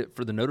candidate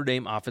for the Notre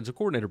Dame offensive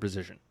coordinator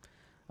position.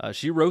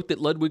 She wrote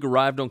that Ludwig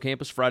arrived on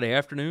campus Friday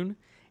afternoon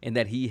and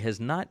that he has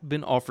not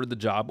been offered the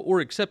job or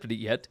accepted it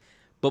yet,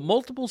 but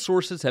multiple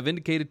sources have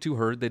indicated to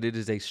her that it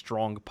is a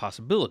strong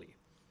possibility.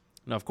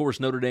 Now, of course,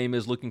 Notre Dame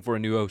is looking for a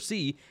new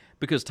OC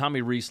because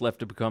Tommy Rees left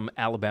to become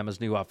Alabama's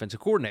new offensive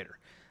coordinator.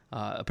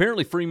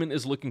 Apparently, Freeman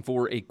is looking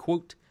for a,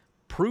 quote,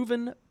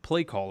 proven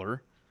play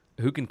caller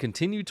who can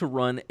continue to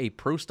run a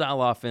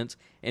pro-style offense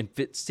and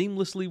fit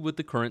seamlessly with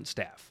the current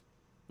staff.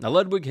 Now,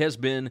 Ludwig has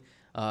been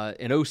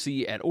an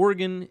OC at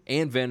Oregon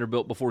and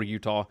Vanderbilt before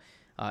Utah.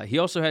 He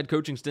also had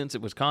coaching stints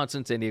at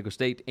Wisconsin, San Diego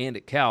State, and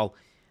at Cal.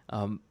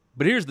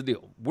 But here's the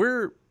deal.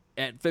 We're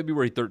at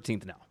February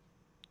 13th now,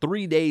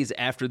 3 days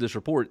after this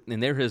report,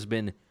 and there has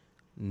been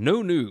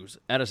no news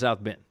out of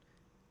South Bend.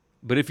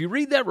 But if you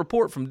read that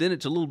report from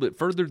Dinich a little bit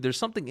further, there's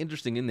something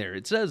interesting in there.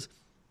 It says,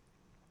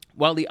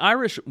 while the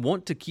Irish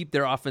want to keep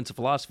their offensive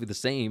philosophy the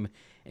same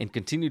and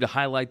continue to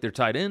highlight their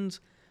tight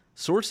ends,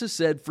 sources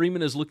said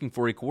Freeman is looking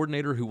for a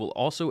coordinator who will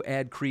also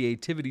add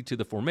creativity to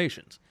the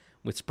formations.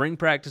 With spring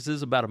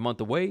practices about a month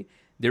away,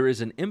 there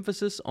is an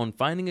emphasis on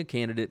finding a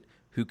candidate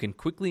who can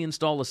quickly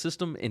install a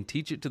system and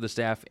teach it to the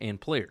staff and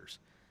players.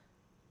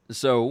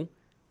 So,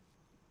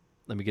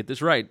 let me get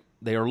this right.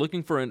 They are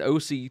looking for an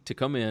OC to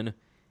come in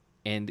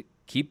and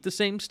keep the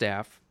same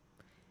staff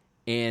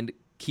and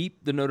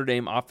keep the Notre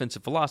Dame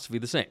offensive philosophy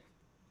the same.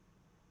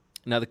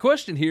 Now, the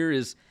question here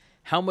is,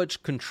 how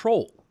much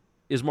control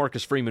is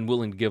Marcus Freeman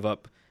willing to give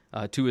up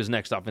to his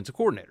next offensive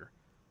coordinator?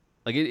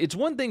 Like, it's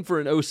one thing for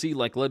an OC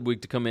like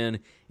Ludwig to come in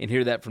and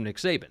hear that from Nick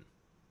Saban.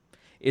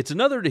 It's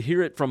another to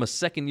hear it from a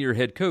second-year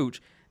head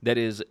coach that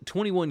is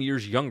 21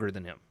 years younger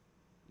than him.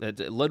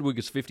 Ludwig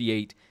is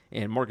 58,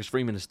 and Marcus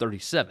Freeman is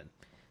 37.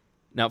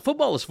 Now,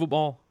 football is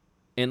football,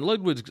 and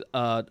Ludwig's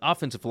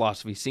offensive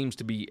philosophy seems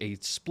to be a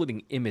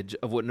splitting image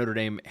of what Notre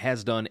Dame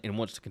has done and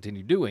wants to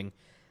continue doing.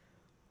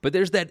 But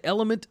there's that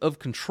element of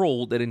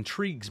control that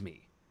intrigues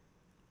me.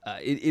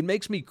 It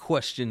makes me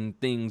question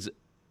things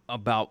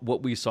about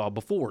what we saw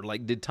before.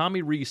 Like, did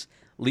Tommy Rees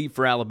leave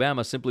for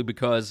Alabama simply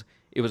because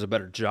it was a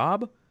better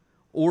job?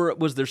 Or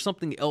was there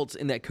something else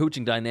in that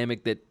coaching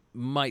dynamic that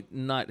might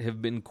not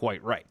have been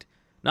quite right?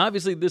 Now,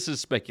 obviously, this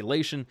is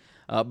speculation,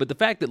 but the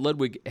fact that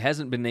Ludwig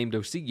hasn't been named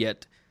OC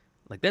yet,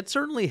 like, that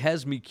certainly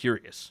has me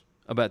curious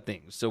about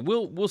things. So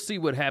we'll see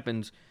what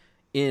happens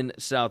in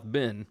South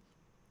Bend.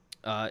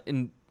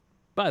 And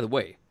by the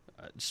way,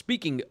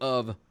 speaking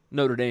of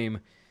Notre Dame,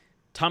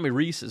 Tommy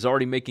Rees is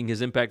already making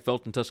his impact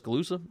felt in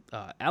Tuscaloosa.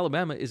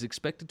 Alabama is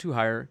expected to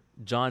hire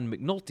John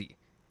McNulty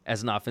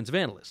as an offensive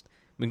analyst.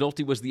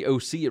 McNulty was the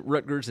OC at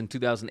Rutgers in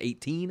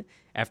 2018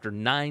 after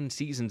 9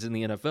 seasons in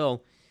the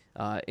NFL.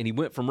 And he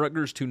went from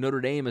Rutgers to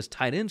Notre Dame as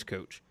tight ends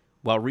coach,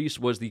 while Rees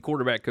was the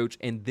quarterback coach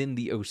and then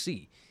the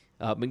OC.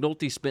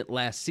 McNulty spent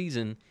last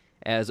season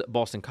as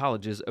Boston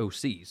College's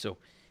OC. So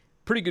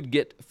pretty good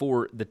get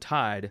for the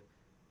Tide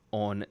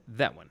on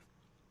that one.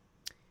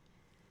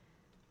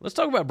 Let's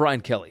talk about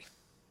Brian Kelly.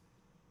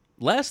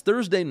 Last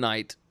Thursday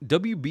night,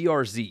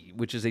 WBRZ,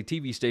 which is a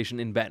TV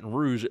station in Baton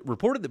Rouge,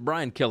 reported that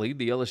Brian Kelly,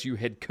 the LSU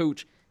head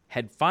coach,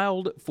 had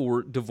filed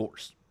for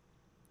divorce.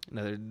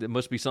 Now, there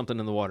must be something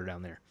in the water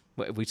down there.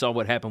 We saw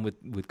what happened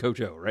with Coach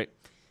O, right?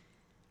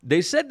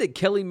 They said that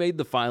Kelly made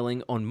the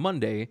filing on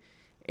Monday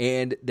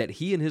and that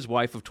he and his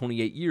wife of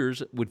 28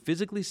 years would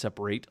physically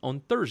separate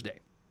on Thursday.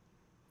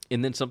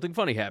 And then something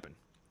funny happened.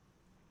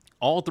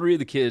 All 3 of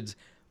the kids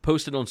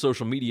posted on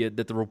social media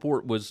that the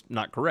report was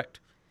not correct.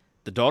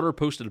 The daughter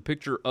posted a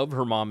picture of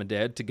her mom and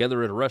dad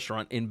together at a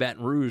restaurant in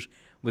Baton Rouge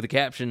with the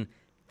caption,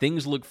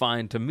 "Things look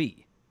fine to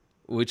me,"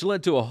 which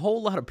led to a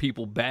whole lot of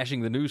people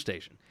bashing the news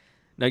station.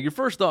 Now, your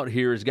first thought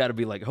here has got to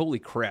be like, holy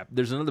crap,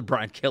 there's another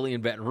Brian Kelly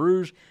in Baton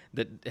Rouge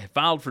that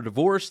filed for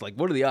divorce. Like,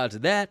 what are the odds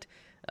of that?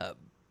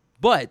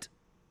 But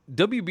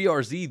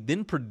WBRZ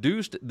then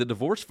produced the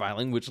divorce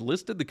filing, which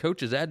listed the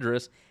coach's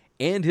address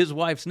and his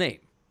wife's name.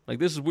 Like,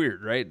 this is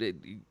weird, right?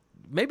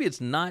 Maybe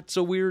it's not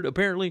so weird.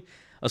 Apparently,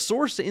 a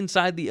source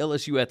inside the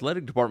LSU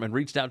athletic department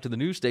reached out to the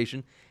news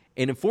station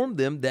and informed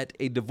them that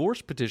a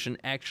divorce petition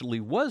actually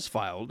was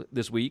filed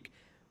this week,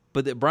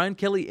 but that Brian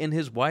Kelly and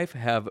his wife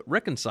have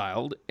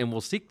reconciled and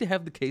will seek to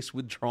have the case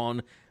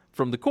withdrawn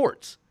from the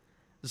courts.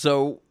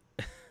 So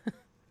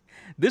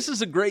this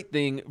is a great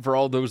thing for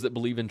all those that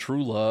believe in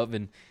true love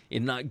and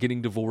in not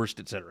getting divorced,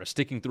 etc.,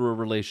 sticking through a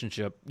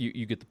relationship.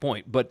 You get the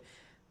point. But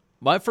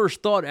my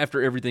first thought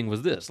after everything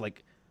was this,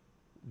 like,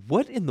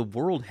 what in the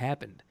world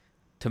happened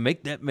to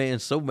make that man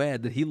so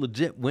mad that he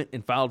legit went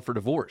and filed for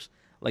divorce?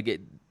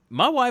 Like,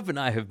 my wife and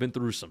I have been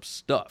through some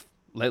stuff,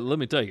 let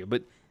me tell you,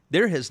 but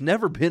there has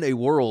never been a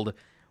world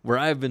where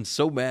I have been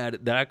so mad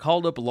that I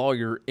called up a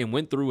lawyer and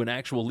went through an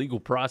actual legal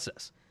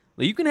process.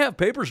 Like, you can have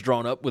papers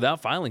drawn up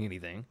without filing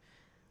anything.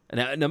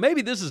 Now,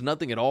 maybe this is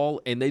nothing at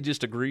all, and they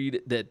just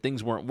agreed that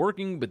things weren't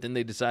working, but then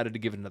they decided to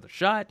give it another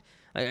shot.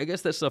 I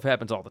guess that stuff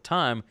happens all the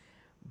time,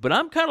 but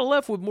I'm kind of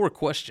left with more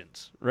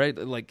questions, right?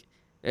 Like,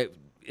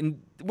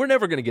 and we're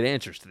never going to get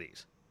answers to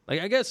these.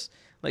 Like, I guess,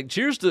 like,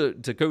 cheers to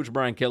Coach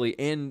Brian Kelly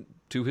and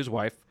to his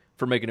wife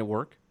for making it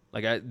work.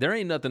 Like, there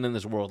ain't nothing in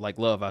this world like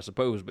love, I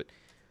suppose, but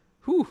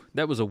whew,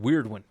 that was a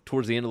weird one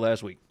towards the end of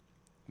last week.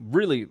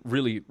 Really,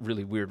 really,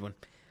 really weird one.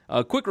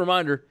 Quick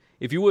reminder,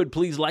 if you would,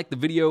 please like the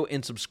video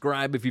and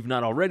subscribe if you've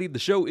not already. The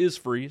show is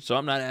free, so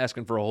I'm not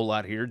asking for a whole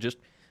lot here. Just,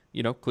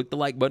 click the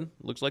like button.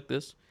 Looks like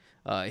this.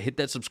 Hit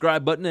that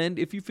subscribe button, and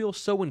if you feel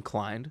so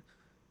inclined,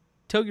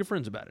 tell your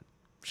friends about it.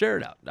 Share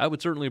it out. I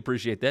would certainly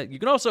appreciate that. You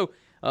can also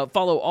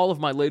follow all of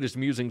my latest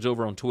musings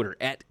over on Twitter.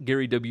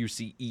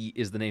 @GaryWCE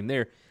is the name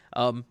there.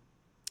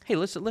 Hey,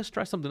 let's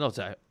try something else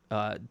out.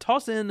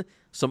 Toss in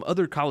some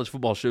other college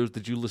football shows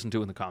that you listen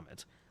to in the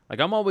comments. Like,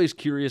 I'm always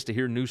curious to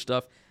hear new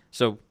stuff,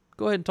 so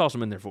go ahead and toss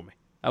them in there for me.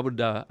 I would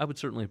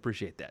certainly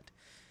appreciate that.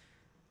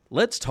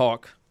 Let's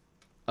talk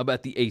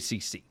about the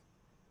ACC.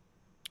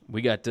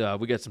 We got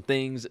some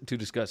things to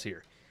discuss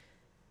here.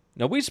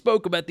 Now, we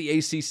spoke about the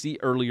ACC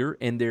earlier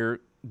and their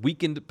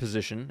weakened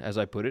position, as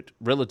I put it,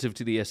 relative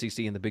to the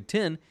SEC and the Big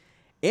Ten,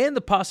 and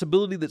the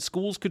possibility that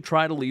schools could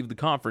try to leave the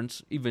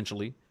conference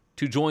eventually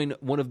to join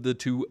one of the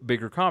two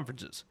bigger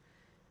conferences.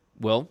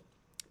 Well,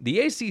 the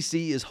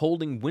ACC is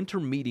holding winter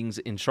meetings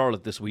in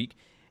Charlotte this week,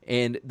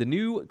 and the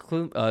new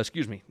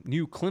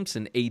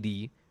Clemson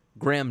AD,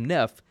 Graham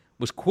Neff,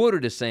 was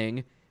quoted as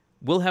saying,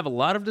 "We'll have a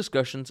lot of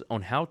discussions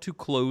on how to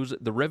close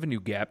the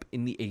revenue gap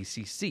in the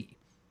ACC."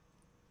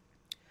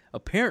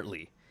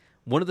 Apparently,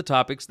 one of the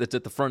topics that's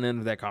at the front end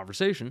of that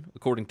conversation,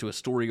 according to a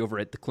story over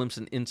at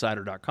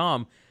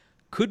theclemsoninsider.com,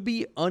 could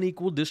be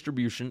unequal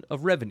distribution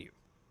of revenue.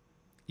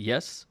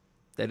 Yes,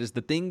 that is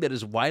the thing that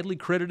is widely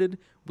credited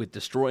with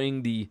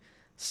destroying the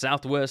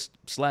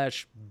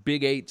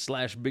Southwest/Big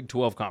 8/Big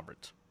 12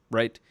 conference,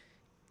 right?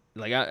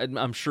 Like,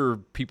 I'm sure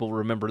people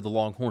remember the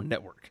Longhorn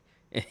Network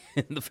and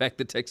the fact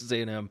that Texas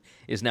A&M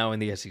is now in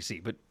the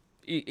SEC. But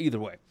either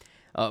way,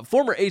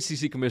 former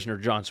ACC Commissioner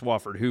John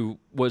Swofford, who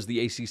was the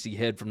ACC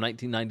head from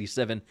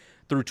 1997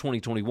 through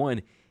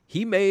 2021,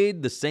 he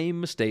made the same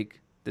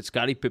mistake that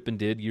Scottie Pippen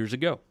did years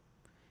ago.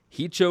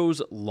 He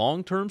chose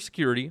long-term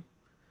security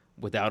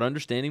without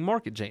understanding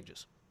market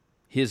changes.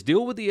 His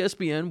deal with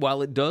ESPN,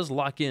 while it does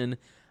lock in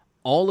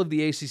all of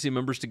the ACC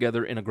members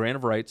together in a grant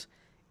of rights,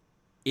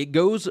 it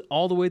goes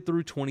all the way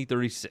through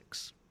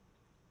 2036.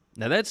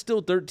 Now, that's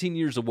still 13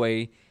 years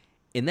away,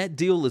 and that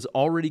deal is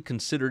already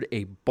considered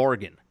a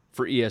bargain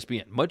for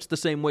ESPN, much the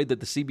same way that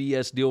the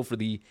CBS deal for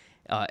the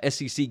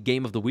SEC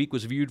Game of the Week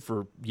was viewed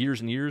for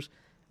years and years,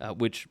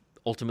 which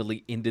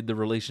ultimately ended the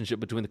relationship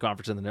between the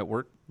conference and the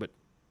network, but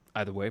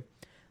either way.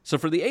 So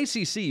for the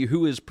ACC,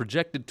 who is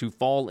projected to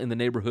fall in the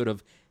neighborhood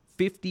of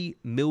 $50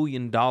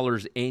 million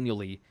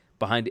annually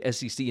behind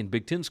SEC and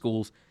Big Ten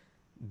schools,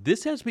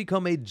 this has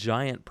become a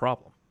giant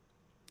problem.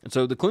 And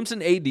so the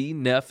Clemson AD,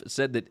 Neff,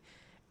 said that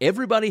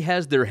everybody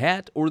has their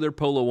hat or their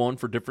polo on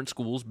for different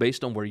schools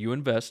based on where you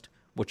invest,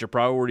 what your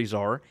priorities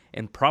are,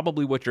 and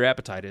probably what your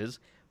appetite is,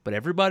 but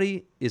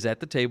everybody is at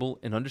the table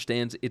and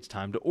understands it's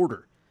time to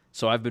order.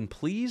 So I've been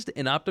pleased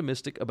and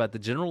optimistic about the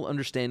general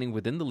understanding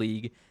within the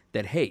league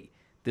that, hey,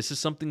 this is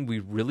something we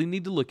really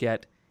need to look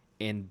at,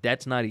 and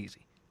that's not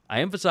easy.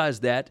 I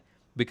emphasize that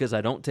because I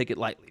don't take it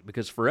lightly,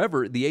 because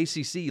forever the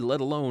ACC, let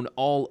alone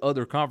all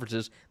other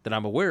conferences that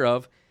I'm aware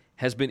of,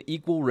 has been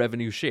equal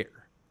revenue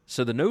share.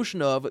 So the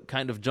notion of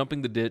kind of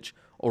jumping the ditch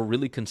or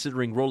really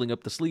considering rolling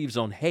up the sleeves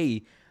on,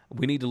 hey,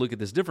 we need to look at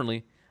this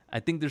differently, I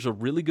think there's a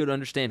really good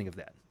understanding of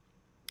that.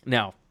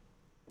 Now,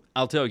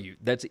 I'll tell you,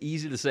 that's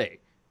easy to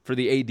say for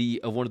the AD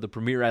of one of the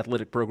premier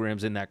athletic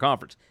programs in that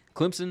conference.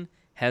 Clemson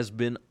has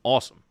been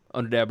awesome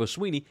under Dabo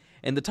Swinney,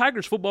 and the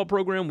Tigers football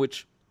program,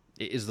 which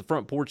is the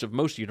front porch of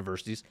most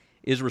universities,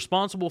 is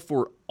responsible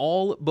for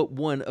all but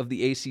one of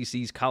the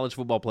ACC's college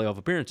football playoff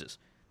appearances,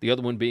 the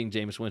other one being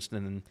Jameis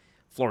Winston and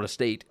Florida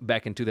State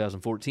back in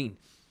 2014.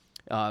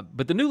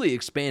 But the newly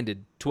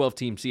expanded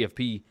 12-team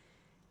CFP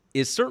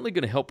is certainly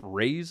going to help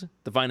raise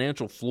the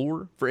financial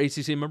floor for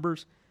ACC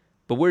members.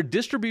 But where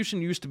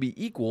distribution used to be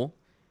equal,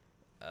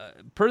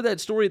 per that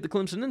story at the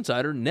Clemson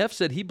Insider, Neff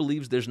said he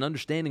believes there's an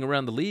understanding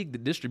around the league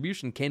that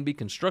distribution can be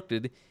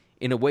constructed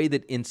in a way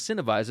that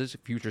incentivizes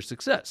future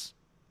success,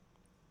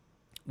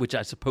 which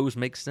I suppose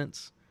makes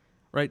sense,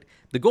 right?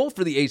 The goal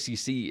for the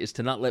ACC is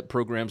to not let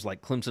programs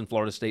like Clemson,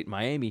 Florida State,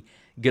 Miami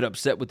get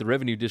upset with the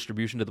revenue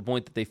distribution to the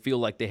point that they feel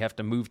like they have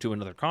to move to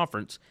another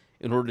conference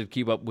in order to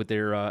keep up with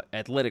their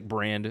athletic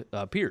brand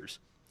peers.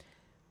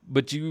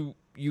 But you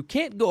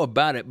can't go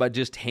about it by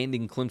just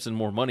handing Clemson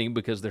more money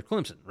because they're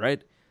Clemson,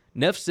 right?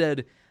 Neff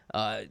said,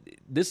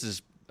 this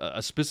is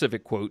a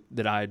specific quote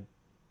that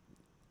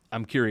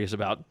I'm curious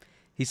about.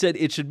 He said,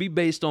 it should be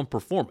based on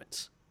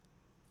performance.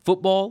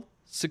 Football,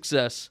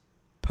 success,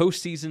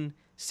 postseason,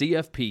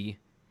 CFP.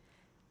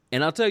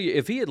 And I'll tell you,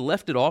 if he had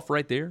left it off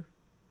right there,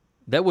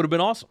 that would have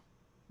been awesome.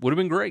 Would have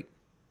been great.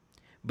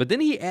 But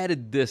then he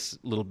added this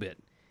little bit.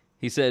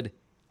 He said,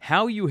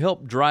 how you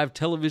help drive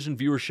television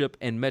viewership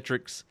and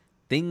metrics,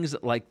 things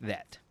like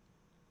that.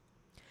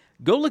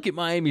 Go look at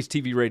Miami's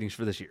TV ratings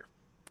for this year.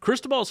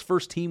 Cristobal's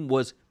first team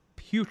was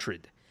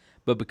putrid,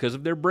 but because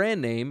of their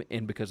brand name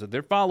and because of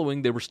their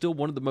following, they were still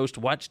one of the most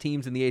watched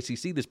teams in the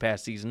ACC this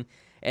past season,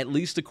 at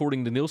least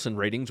according to Nielsen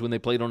ratings when they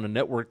played on a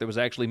network that was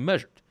actually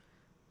measured.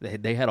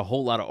 They had a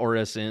whole lot of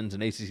RSNs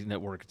and ACC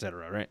Network,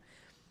 etc., right?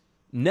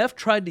 Neff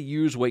tried to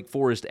use Wake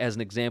Forest as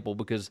an example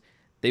because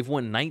they've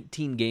won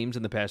 19 games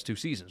in the past 2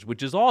 seasons,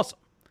 which is awesome.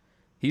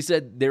 He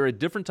said they're a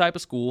different type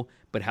of school,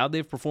 but how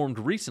they've performed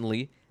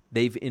recently,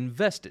 they've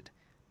invested.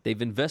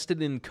 They've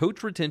invested in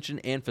coach retention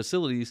and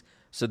facilities,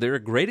 so they're a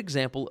great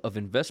example of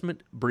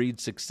investment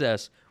breeds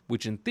success,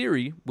 which in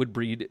theory would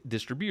breed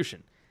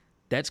distribution.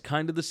 That's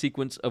kind of the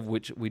sequence of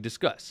which we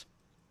discuss.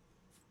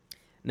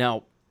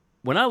 Now,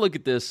 when I look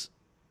at this,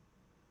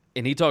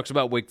 and he talks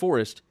about Wake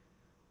Forest,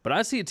 but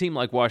I see a team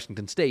like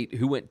Washington State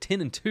who went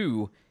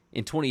 10-2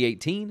 in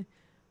 2018,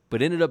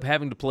 but ended up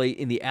having to play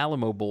in the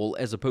Alamo Bowl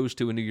as opposed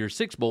to a New Year's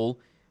Six Bowl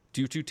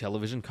due to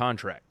television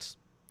contracts.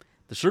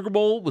 The Sugar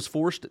Bowl was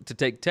forced to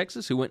take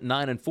Texas, who went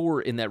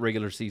 9-4 in that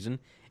regular season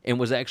and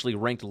was actually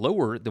ranked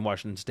lower than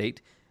Washington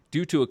State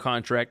due to a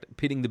contract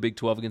pitting the Big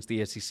 12 against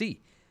the SEC.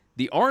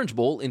 The Orange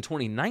Bowl in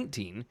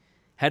 2019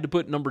 had to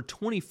put number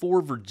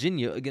 24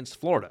 Virginia against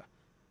Florida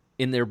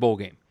in their bowl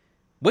game.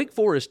 Wake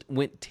Forest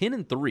went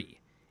 10-3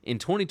 in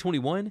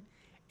 2021,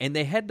 and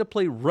they had to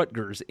play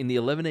Rutgers in the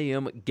 11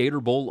 a.m. Gator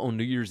Bowl on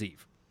New Year's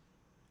Eve.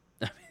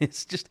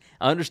 It's just,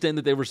 I understand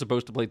that they were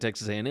supposed to play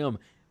Texas A&M,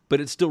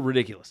 but it's still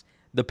ridiculous.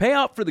 The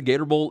payout for the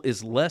Gator Bowl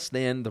is less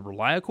than the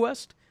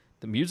ReliaQuest,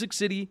 the Music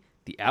City,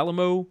 the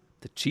Alamo,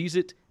 the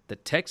Cheez-It, the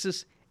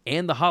Texas,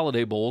 and the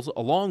Holiday Bowls,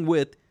 along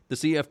with the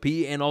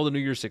CFP and all the New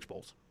Year's Six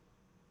Bowls.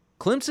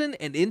 Clemson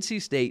and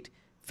NC State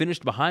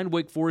finished behind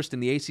Wake Forest in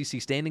the ACC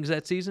standings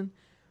that season.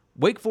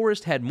 Wake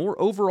Forest had more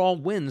overall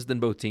wins than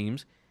both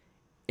teams,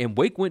 and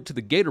Wake went to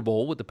the Gator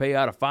Bowl with a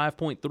payout of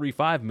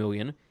 $5.35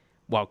 million,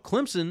 while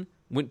Clemson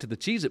went to the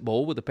Cheez-It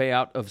Bowl with a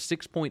payout of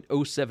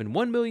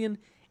 $6.071 million,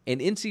 and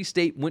NC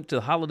State went to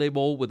the Holiday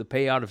Bowl with a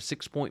payout of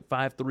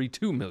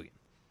 $6.532 million.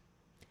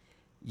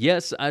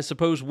 Yes, I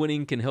suppose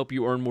winning can help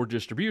you earn more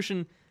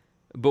distribution,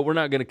 but we're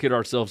not going to kid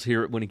ourselves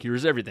here at Winning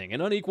Cures Everything.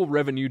 An unequal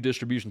revenue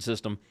distribution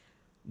system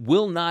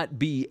will not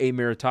be a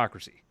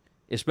meritocracy,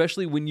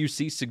 especially when you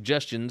see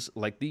suggestions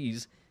like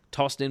these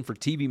tossed in for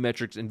TV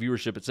metrics and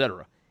viewership,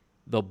 etc.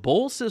 The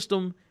bowl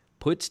system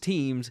puts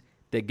teams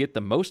that get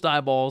the most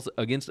eyeballs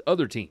against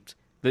other teams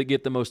that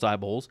get the most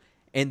eyeballs,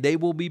 and they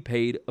will be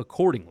paid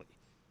accordingly.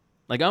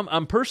 Like,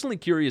 I'm personally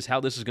curious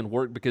how this is going to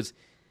work because,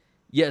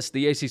 yes,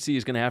 the ACC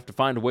is going to have to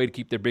find a way to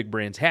keep their big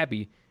brands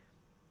happy,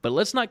 but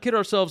let's not kid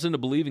ourselves into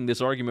believing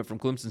this argument from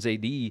Clemson's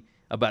AD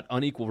about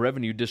unequal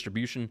revenue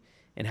distribution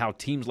and how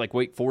teams like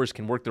Wake Forest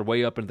can work their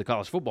way up into the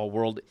college football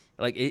world.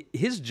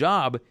 His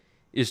job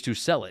is to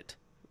sell it,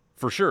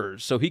 for sure,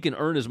 so he can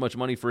earn as much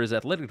money for his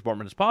athletic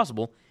department as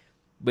possible.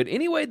 But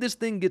anyway this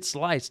thing gets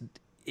sliced,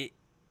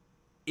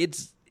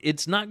 it's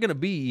not going to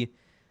be...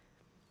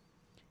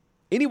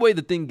 Any way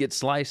the thing gets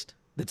sliced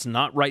that's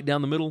not right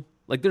down the middle,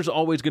 like, there's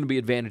always going to be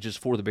advantages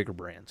for the bigger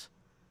brands.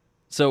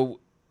 So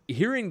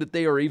hearing that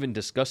they are even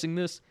discussing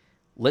this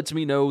lets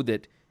me know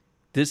that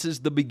this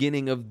is the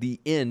beginning of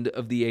the end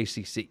of the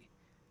ACC,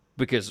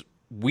 because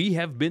we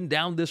have been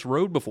down this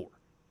road before.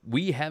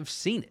 We have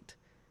seen it.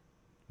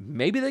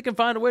 Maybe they can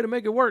find a way to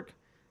make it work,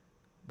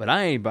 but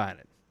I ain't buying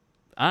it.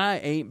 I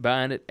ain't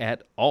buying it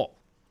at all.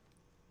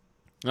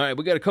 All right,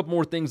 we got a couple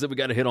more things that we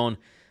got to hit on.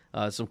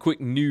 Some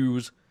quick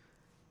news.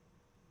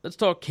 Let's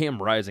talk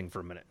Cam Rising for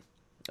a minute.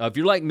 If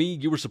you're like me,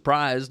 you were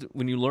surprised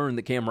when you learned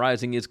that Cam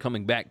Rising is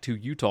coming back to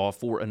Utah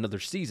for another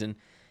season.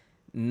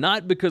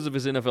 Not because of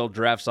his NFL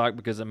draft stock,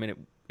 because, I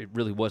mean, it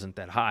really wasn't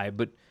that high,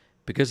 but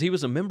because he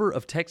was a member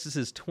of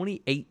Texas's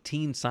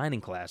 2018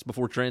 signing class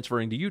before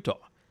transferring to Utah.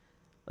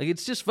 Like,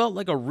 it's just felt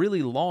like a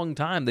really long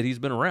time that he's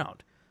been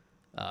around.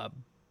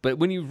 But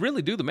when you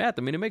really do the math,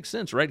 I mean, it makes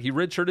sense, right? He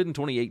redshirted in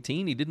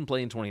 2018. He didn't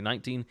play in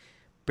 2019.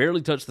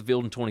 Barely touched the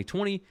field in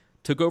 2020.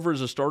 Took over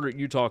as a starter at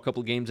Utah a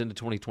couple of games into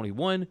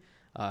 2021.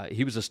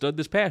 He was a stud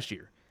this past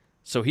year.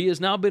 So he has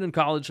now been in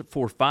college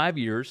for 5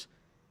 years,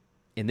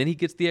 and then he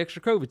gets the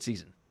extra COVID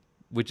season,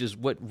 which is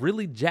what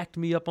really jacked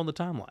me up on the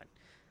timeline.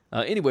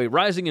 Anyway,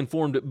 Rising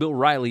informed Bill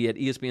Riley at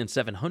ESPN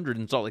 700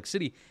 in Salt Lake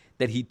City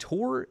that he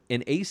tore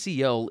an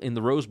ACL in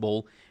the Rose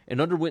Bowl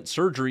and underwent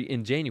surgery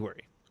in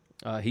January.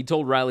 He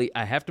told Riley,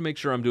 "I have to make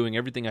sure I'm doing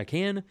everything I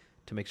can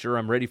to make sure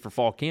I'm ready for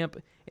fall camp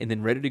and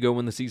then ready to go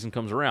when the season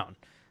comes around."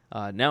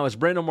 Now, as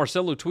Brandon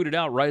Marcello tweeted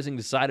out, Rising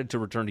decided to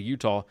return to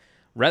Utah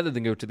rather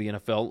than go to the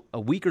NFL a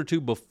week or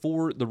two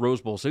before the Rose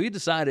Bowl. So he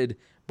decided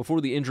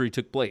before the injury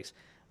took place.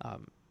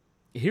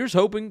 Here's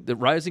hoping that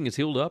Rising is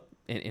healed up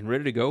and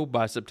ready to go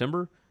by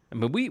September. I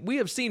mean, we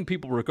have seen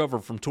people recover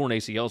from torn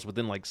ACLs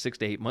within like 6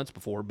 to 8 months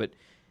before, but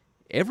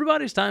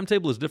everybody's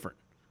timetable is different.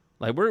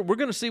 Like we're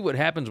going to see what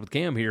happens with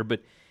Cam here,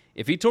 but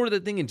if he tore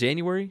that thing in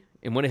January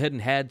and went ahead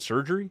and had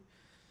surgery,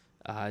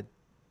 I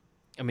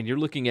mean, you're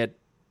looking at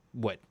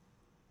what?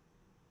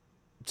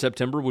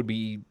 September would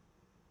be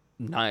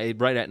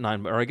right at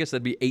 9, or I guess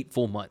that'd be 8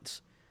 full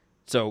months.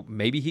 So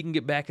maybe he can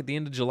get back at the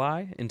end of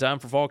July in time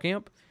for fall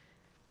camp.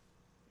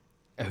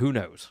 Who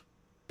knows?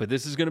 But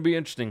this is going to be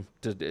interesting.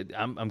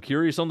 I'm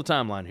curious on the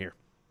timeline here.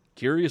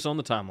 Curious on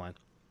the timeline.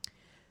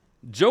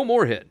 Joe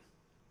Moorhead.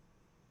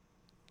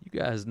 You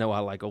guys know I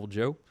like old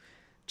Joe.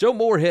 Joe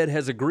Moorhead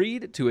has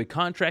agreed to a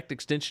contract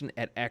extension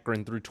at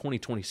Akron through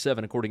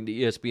 2027, according to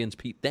ESPN's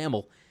Pete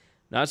Thamel.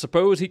 Now, I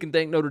suppose he can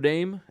thank Notre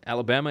Dame,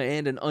 Alabama,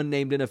 and an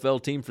unnamed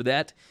NFL team for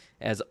that,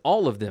 as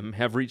all of them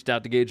have reached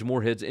out to gauge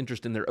Moorhead's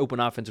interest in their open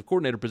offensive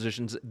coordinator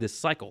positions this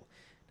cycle.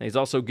 Now, he's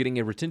also getting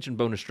a retention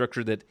bonus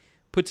structure that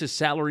puts his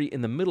salary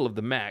in the middle of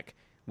the MAC,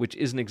 which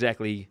isn't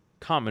exactly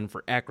common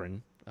for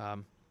Akron.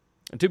 And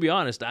to be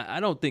honest, I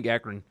don't think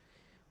Akron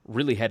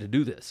really had to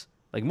do this.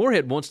 Like,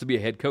 Moorhead wants to be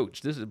a head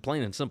coach. This is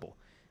plain and simple.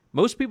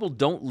 Most people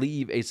don't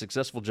leave a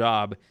successful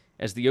job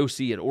as the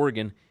OC at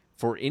Oregon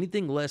for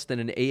anything less than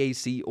an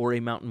AAC or a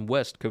Mountain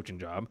West coaching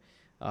job,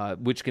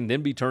 which can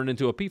then be turned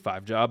into a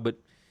P5 job. But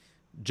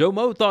Joe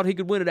Mo thought he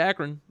could win at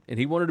Akron, and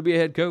he wanted to be a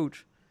head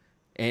coach.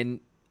 And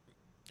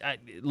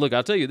look,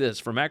 I'll tell you this,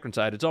 from Akron's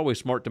side, it's always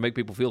smart to make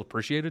people feel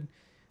appreciated.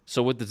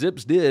 So what the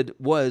Zips did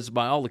was,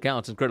 by all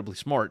accounts, incredibly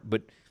smart.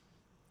 But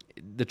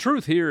the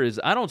truth here is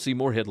I don't see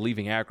Moorhead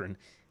leaving Akron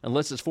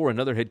unless it's for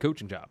another head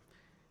coaching job.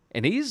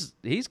 And he's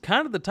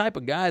kind of the type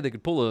of guy that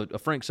could pull a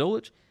Frank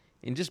Solich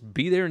and just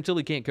be there until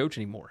he can't coach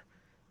anymore.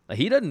 Like,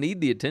 he doesn't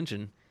need the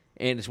attention,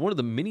 and it's one of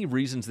the many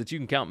reasons that you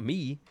can count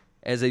me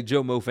as a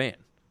Joe Mo fan.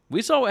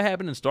 We saw what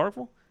happened in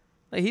Starkville.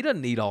 Like, he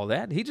doesn't need all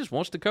that. He just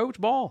wants to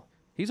coach ball.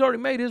 He's already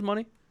made his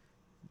money.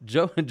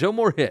 Joe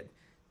Moorhead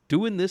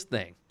doing this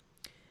thing.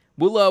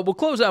 We'll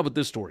close out with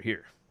this story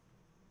here.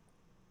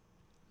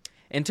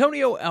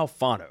 Antonio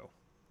Alfano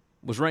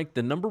was ranked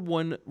the number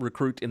 1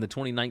 recruit in the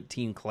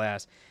 2019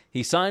 class.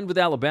 He signed with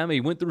Alabama.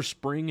 He went through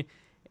spring,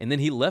 and then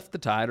he left the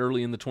Tide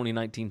early in the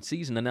 2019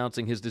 season,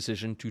 announcing his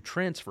decision to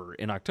transfer.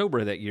 In October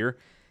of that year,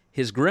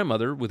 his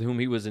grandmother, with whom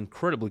he was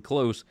incredibly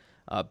close,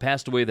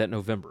 passed away that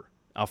November.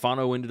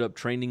 Alfano ended up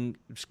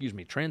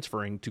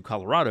transferring to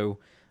Colorado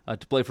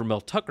to play for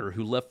Mel Tucker,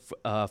 who left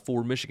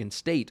for Michigan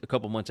State a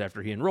couple months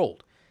after he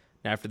enrolled.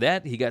 Now, after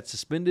that, he got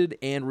suspended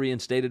and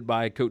reinstated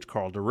by Coach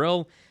Carl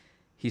Durrell.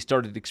 He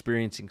started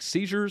experiencing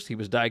seizures. He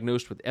was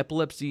diagnosed with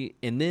epilepsy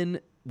and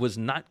then was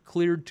not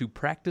cleared to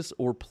practice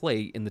or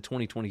play in the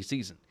 2020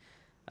 season.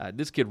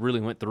 This kid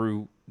really went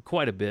through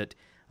quite a bit.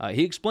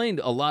 He explained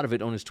a lot of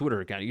it on his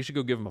Twitter account. You should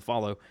go give him a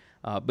follow.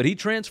 But he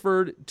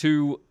transferred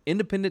to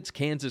Independence,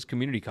 Kansas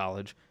Community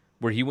College,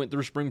 where he went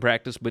through spring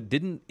practice but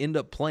didn't end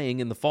up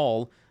playing in the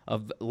fall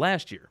of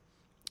last year.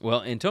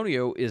 Well,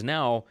 Antonio is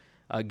now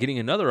getting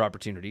another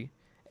opportunity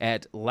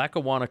at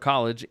Lackawanna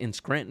College in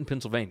Scranton,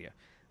 Pennsylvania.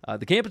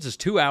 The campus is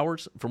 2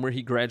 hours from where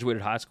he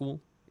graduated high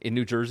school in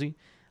New Jersey.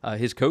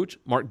 His coach,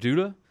 Mark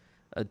Duda,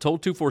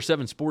 told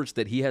 247 Sports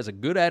that he has a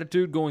good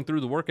attitude going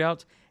through the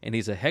workouts, and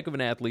he's a heck of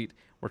an athlete.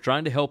 We're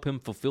trying to help him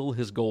fulfill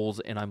his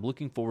goals, and I'm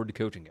looking forward to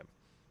coaching him.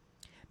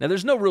 Now,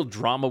 there's no real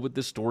drama with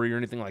this story or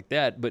anything like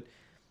that, but,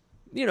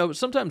 you know,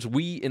 sometimes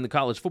we in the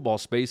college football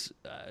space,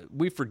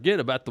 we forget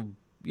about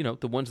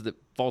the ones that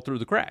fall through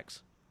the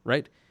cracks,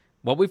 right?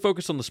 While we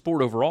focus on the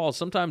sport overall,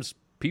 sometimes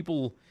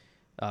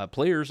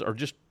players are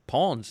just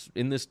pawns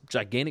in this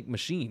gigantic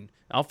machine.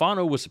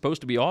 Alfano was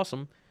supposed to be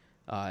awesome,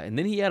 and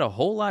then he had a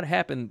whole lot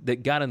happen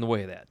that got in the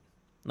way of that.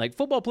 Like,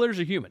 football players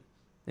are human,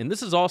 and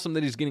this is awesome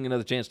that he's getting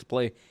another chance to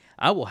play.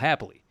 I will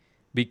happily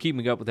be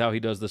keeping up with how he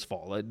does this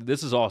fall.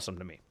 This is awesome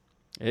to me.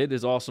 It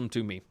is awesome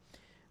to me.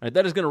 All right,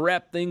 that is going to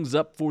wrap things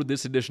up for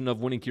this edition of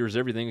Winning Cures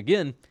Everything.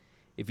 Again,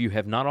 if you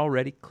have not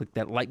already, click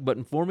that like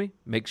button for me.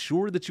 Make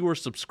sure that you are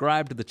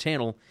subscribed to the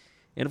channel.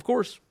 And, of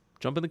course,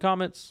 jump in the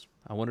comments.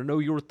 I want to know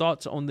your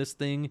thoughts on this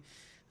thing.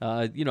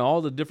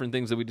 All the different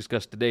things that we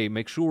discussed today.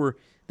 Make sure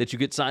that you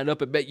get signed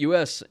up at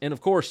BetUS. And, of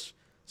course,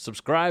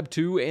 subscribe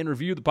to and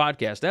review the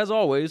podcast. As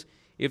always,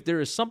 if there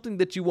is something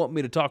that you want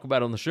me to talk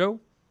about on the show,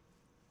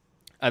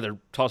 either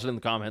toss it in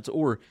the comments,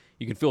 or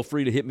you can feel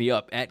free to hit me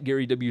up at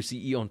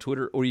GaryWCE on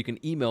Twitter, or you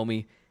can email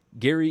me,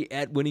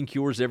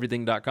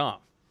 Gary@winningcureseverything.com.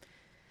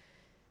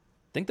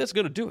 I think that's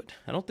going to do it.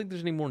 I don't think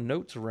there's any more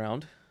notes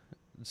around.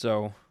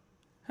 So,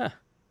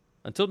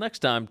 until next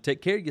time,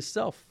 take care of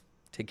yourself.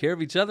 Take care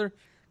of each other.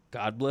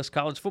 God bless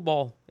college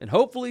football. And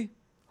hopefully,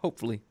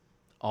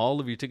 all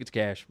of your tickets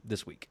cash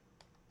this week.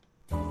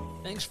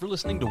 Thanks for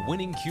listening to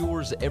Winning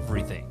Cures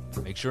Everything.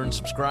 Make sure and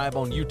subscribe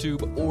on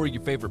YouTube or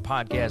your favorite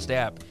podcast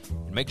app.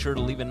 And make sure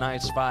to leave a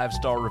nice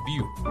 5-star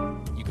review.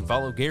 You can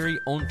follow Gary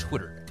on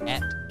Twitter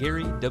at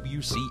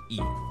GaryWCE.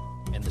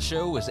 And the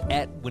show is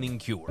at Winning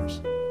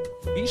Cures.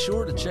 Be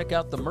sure to check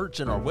out the merch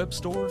in our web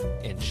store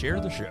and share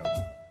the show.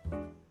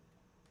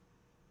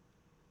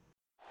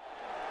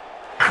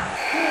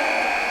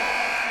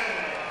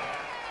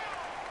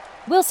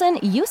 Wilson,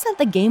 you sent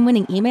the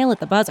game-winning email at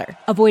the buzzer,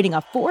 avoiding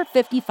a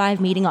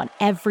 4:55 meeting on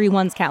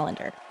everyone's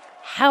calendar.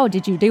 How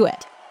did you do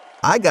it?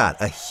 I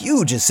got a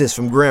huge assist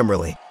from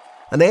Grammarly,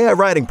 an AI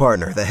writing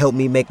partner that helped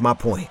me make my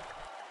point.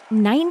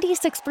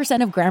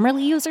 96% of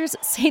Grammarly users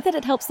say that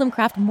it helps them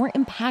craft more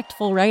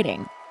impactful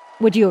writing.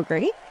 Would you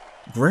agree?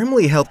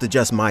 Grammarly helped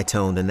adjust my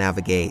tone to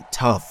navigate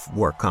tough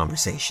work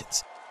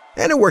conversations.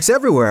 And it works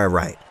everywhere I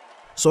write,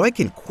 so I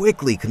can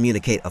quickly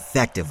communicate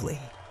effectively.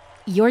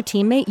 Your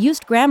teammate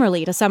used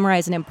Grammarly to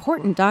summarize an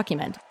important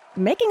document,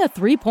 making a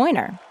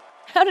 3-pointer.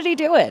 How did he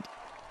do it?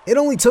 It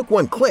only took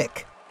one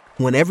click.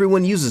 When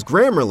everyone uses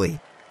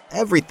Grammarly,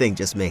 everything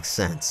just makes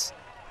sense.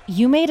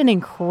 You made an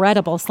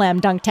incredible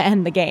slam dunk to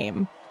end the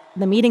game.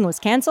 The meeting was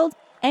canceled,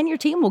 and your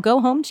team will go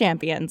home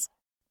champions.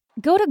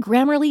 Go to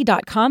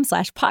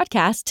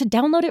Grammarly.com/podcast to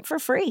download it for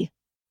free.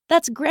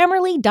 That's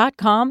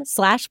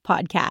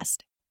Grammarly.com/podcast.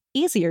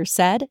 Easier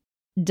said,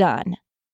 done.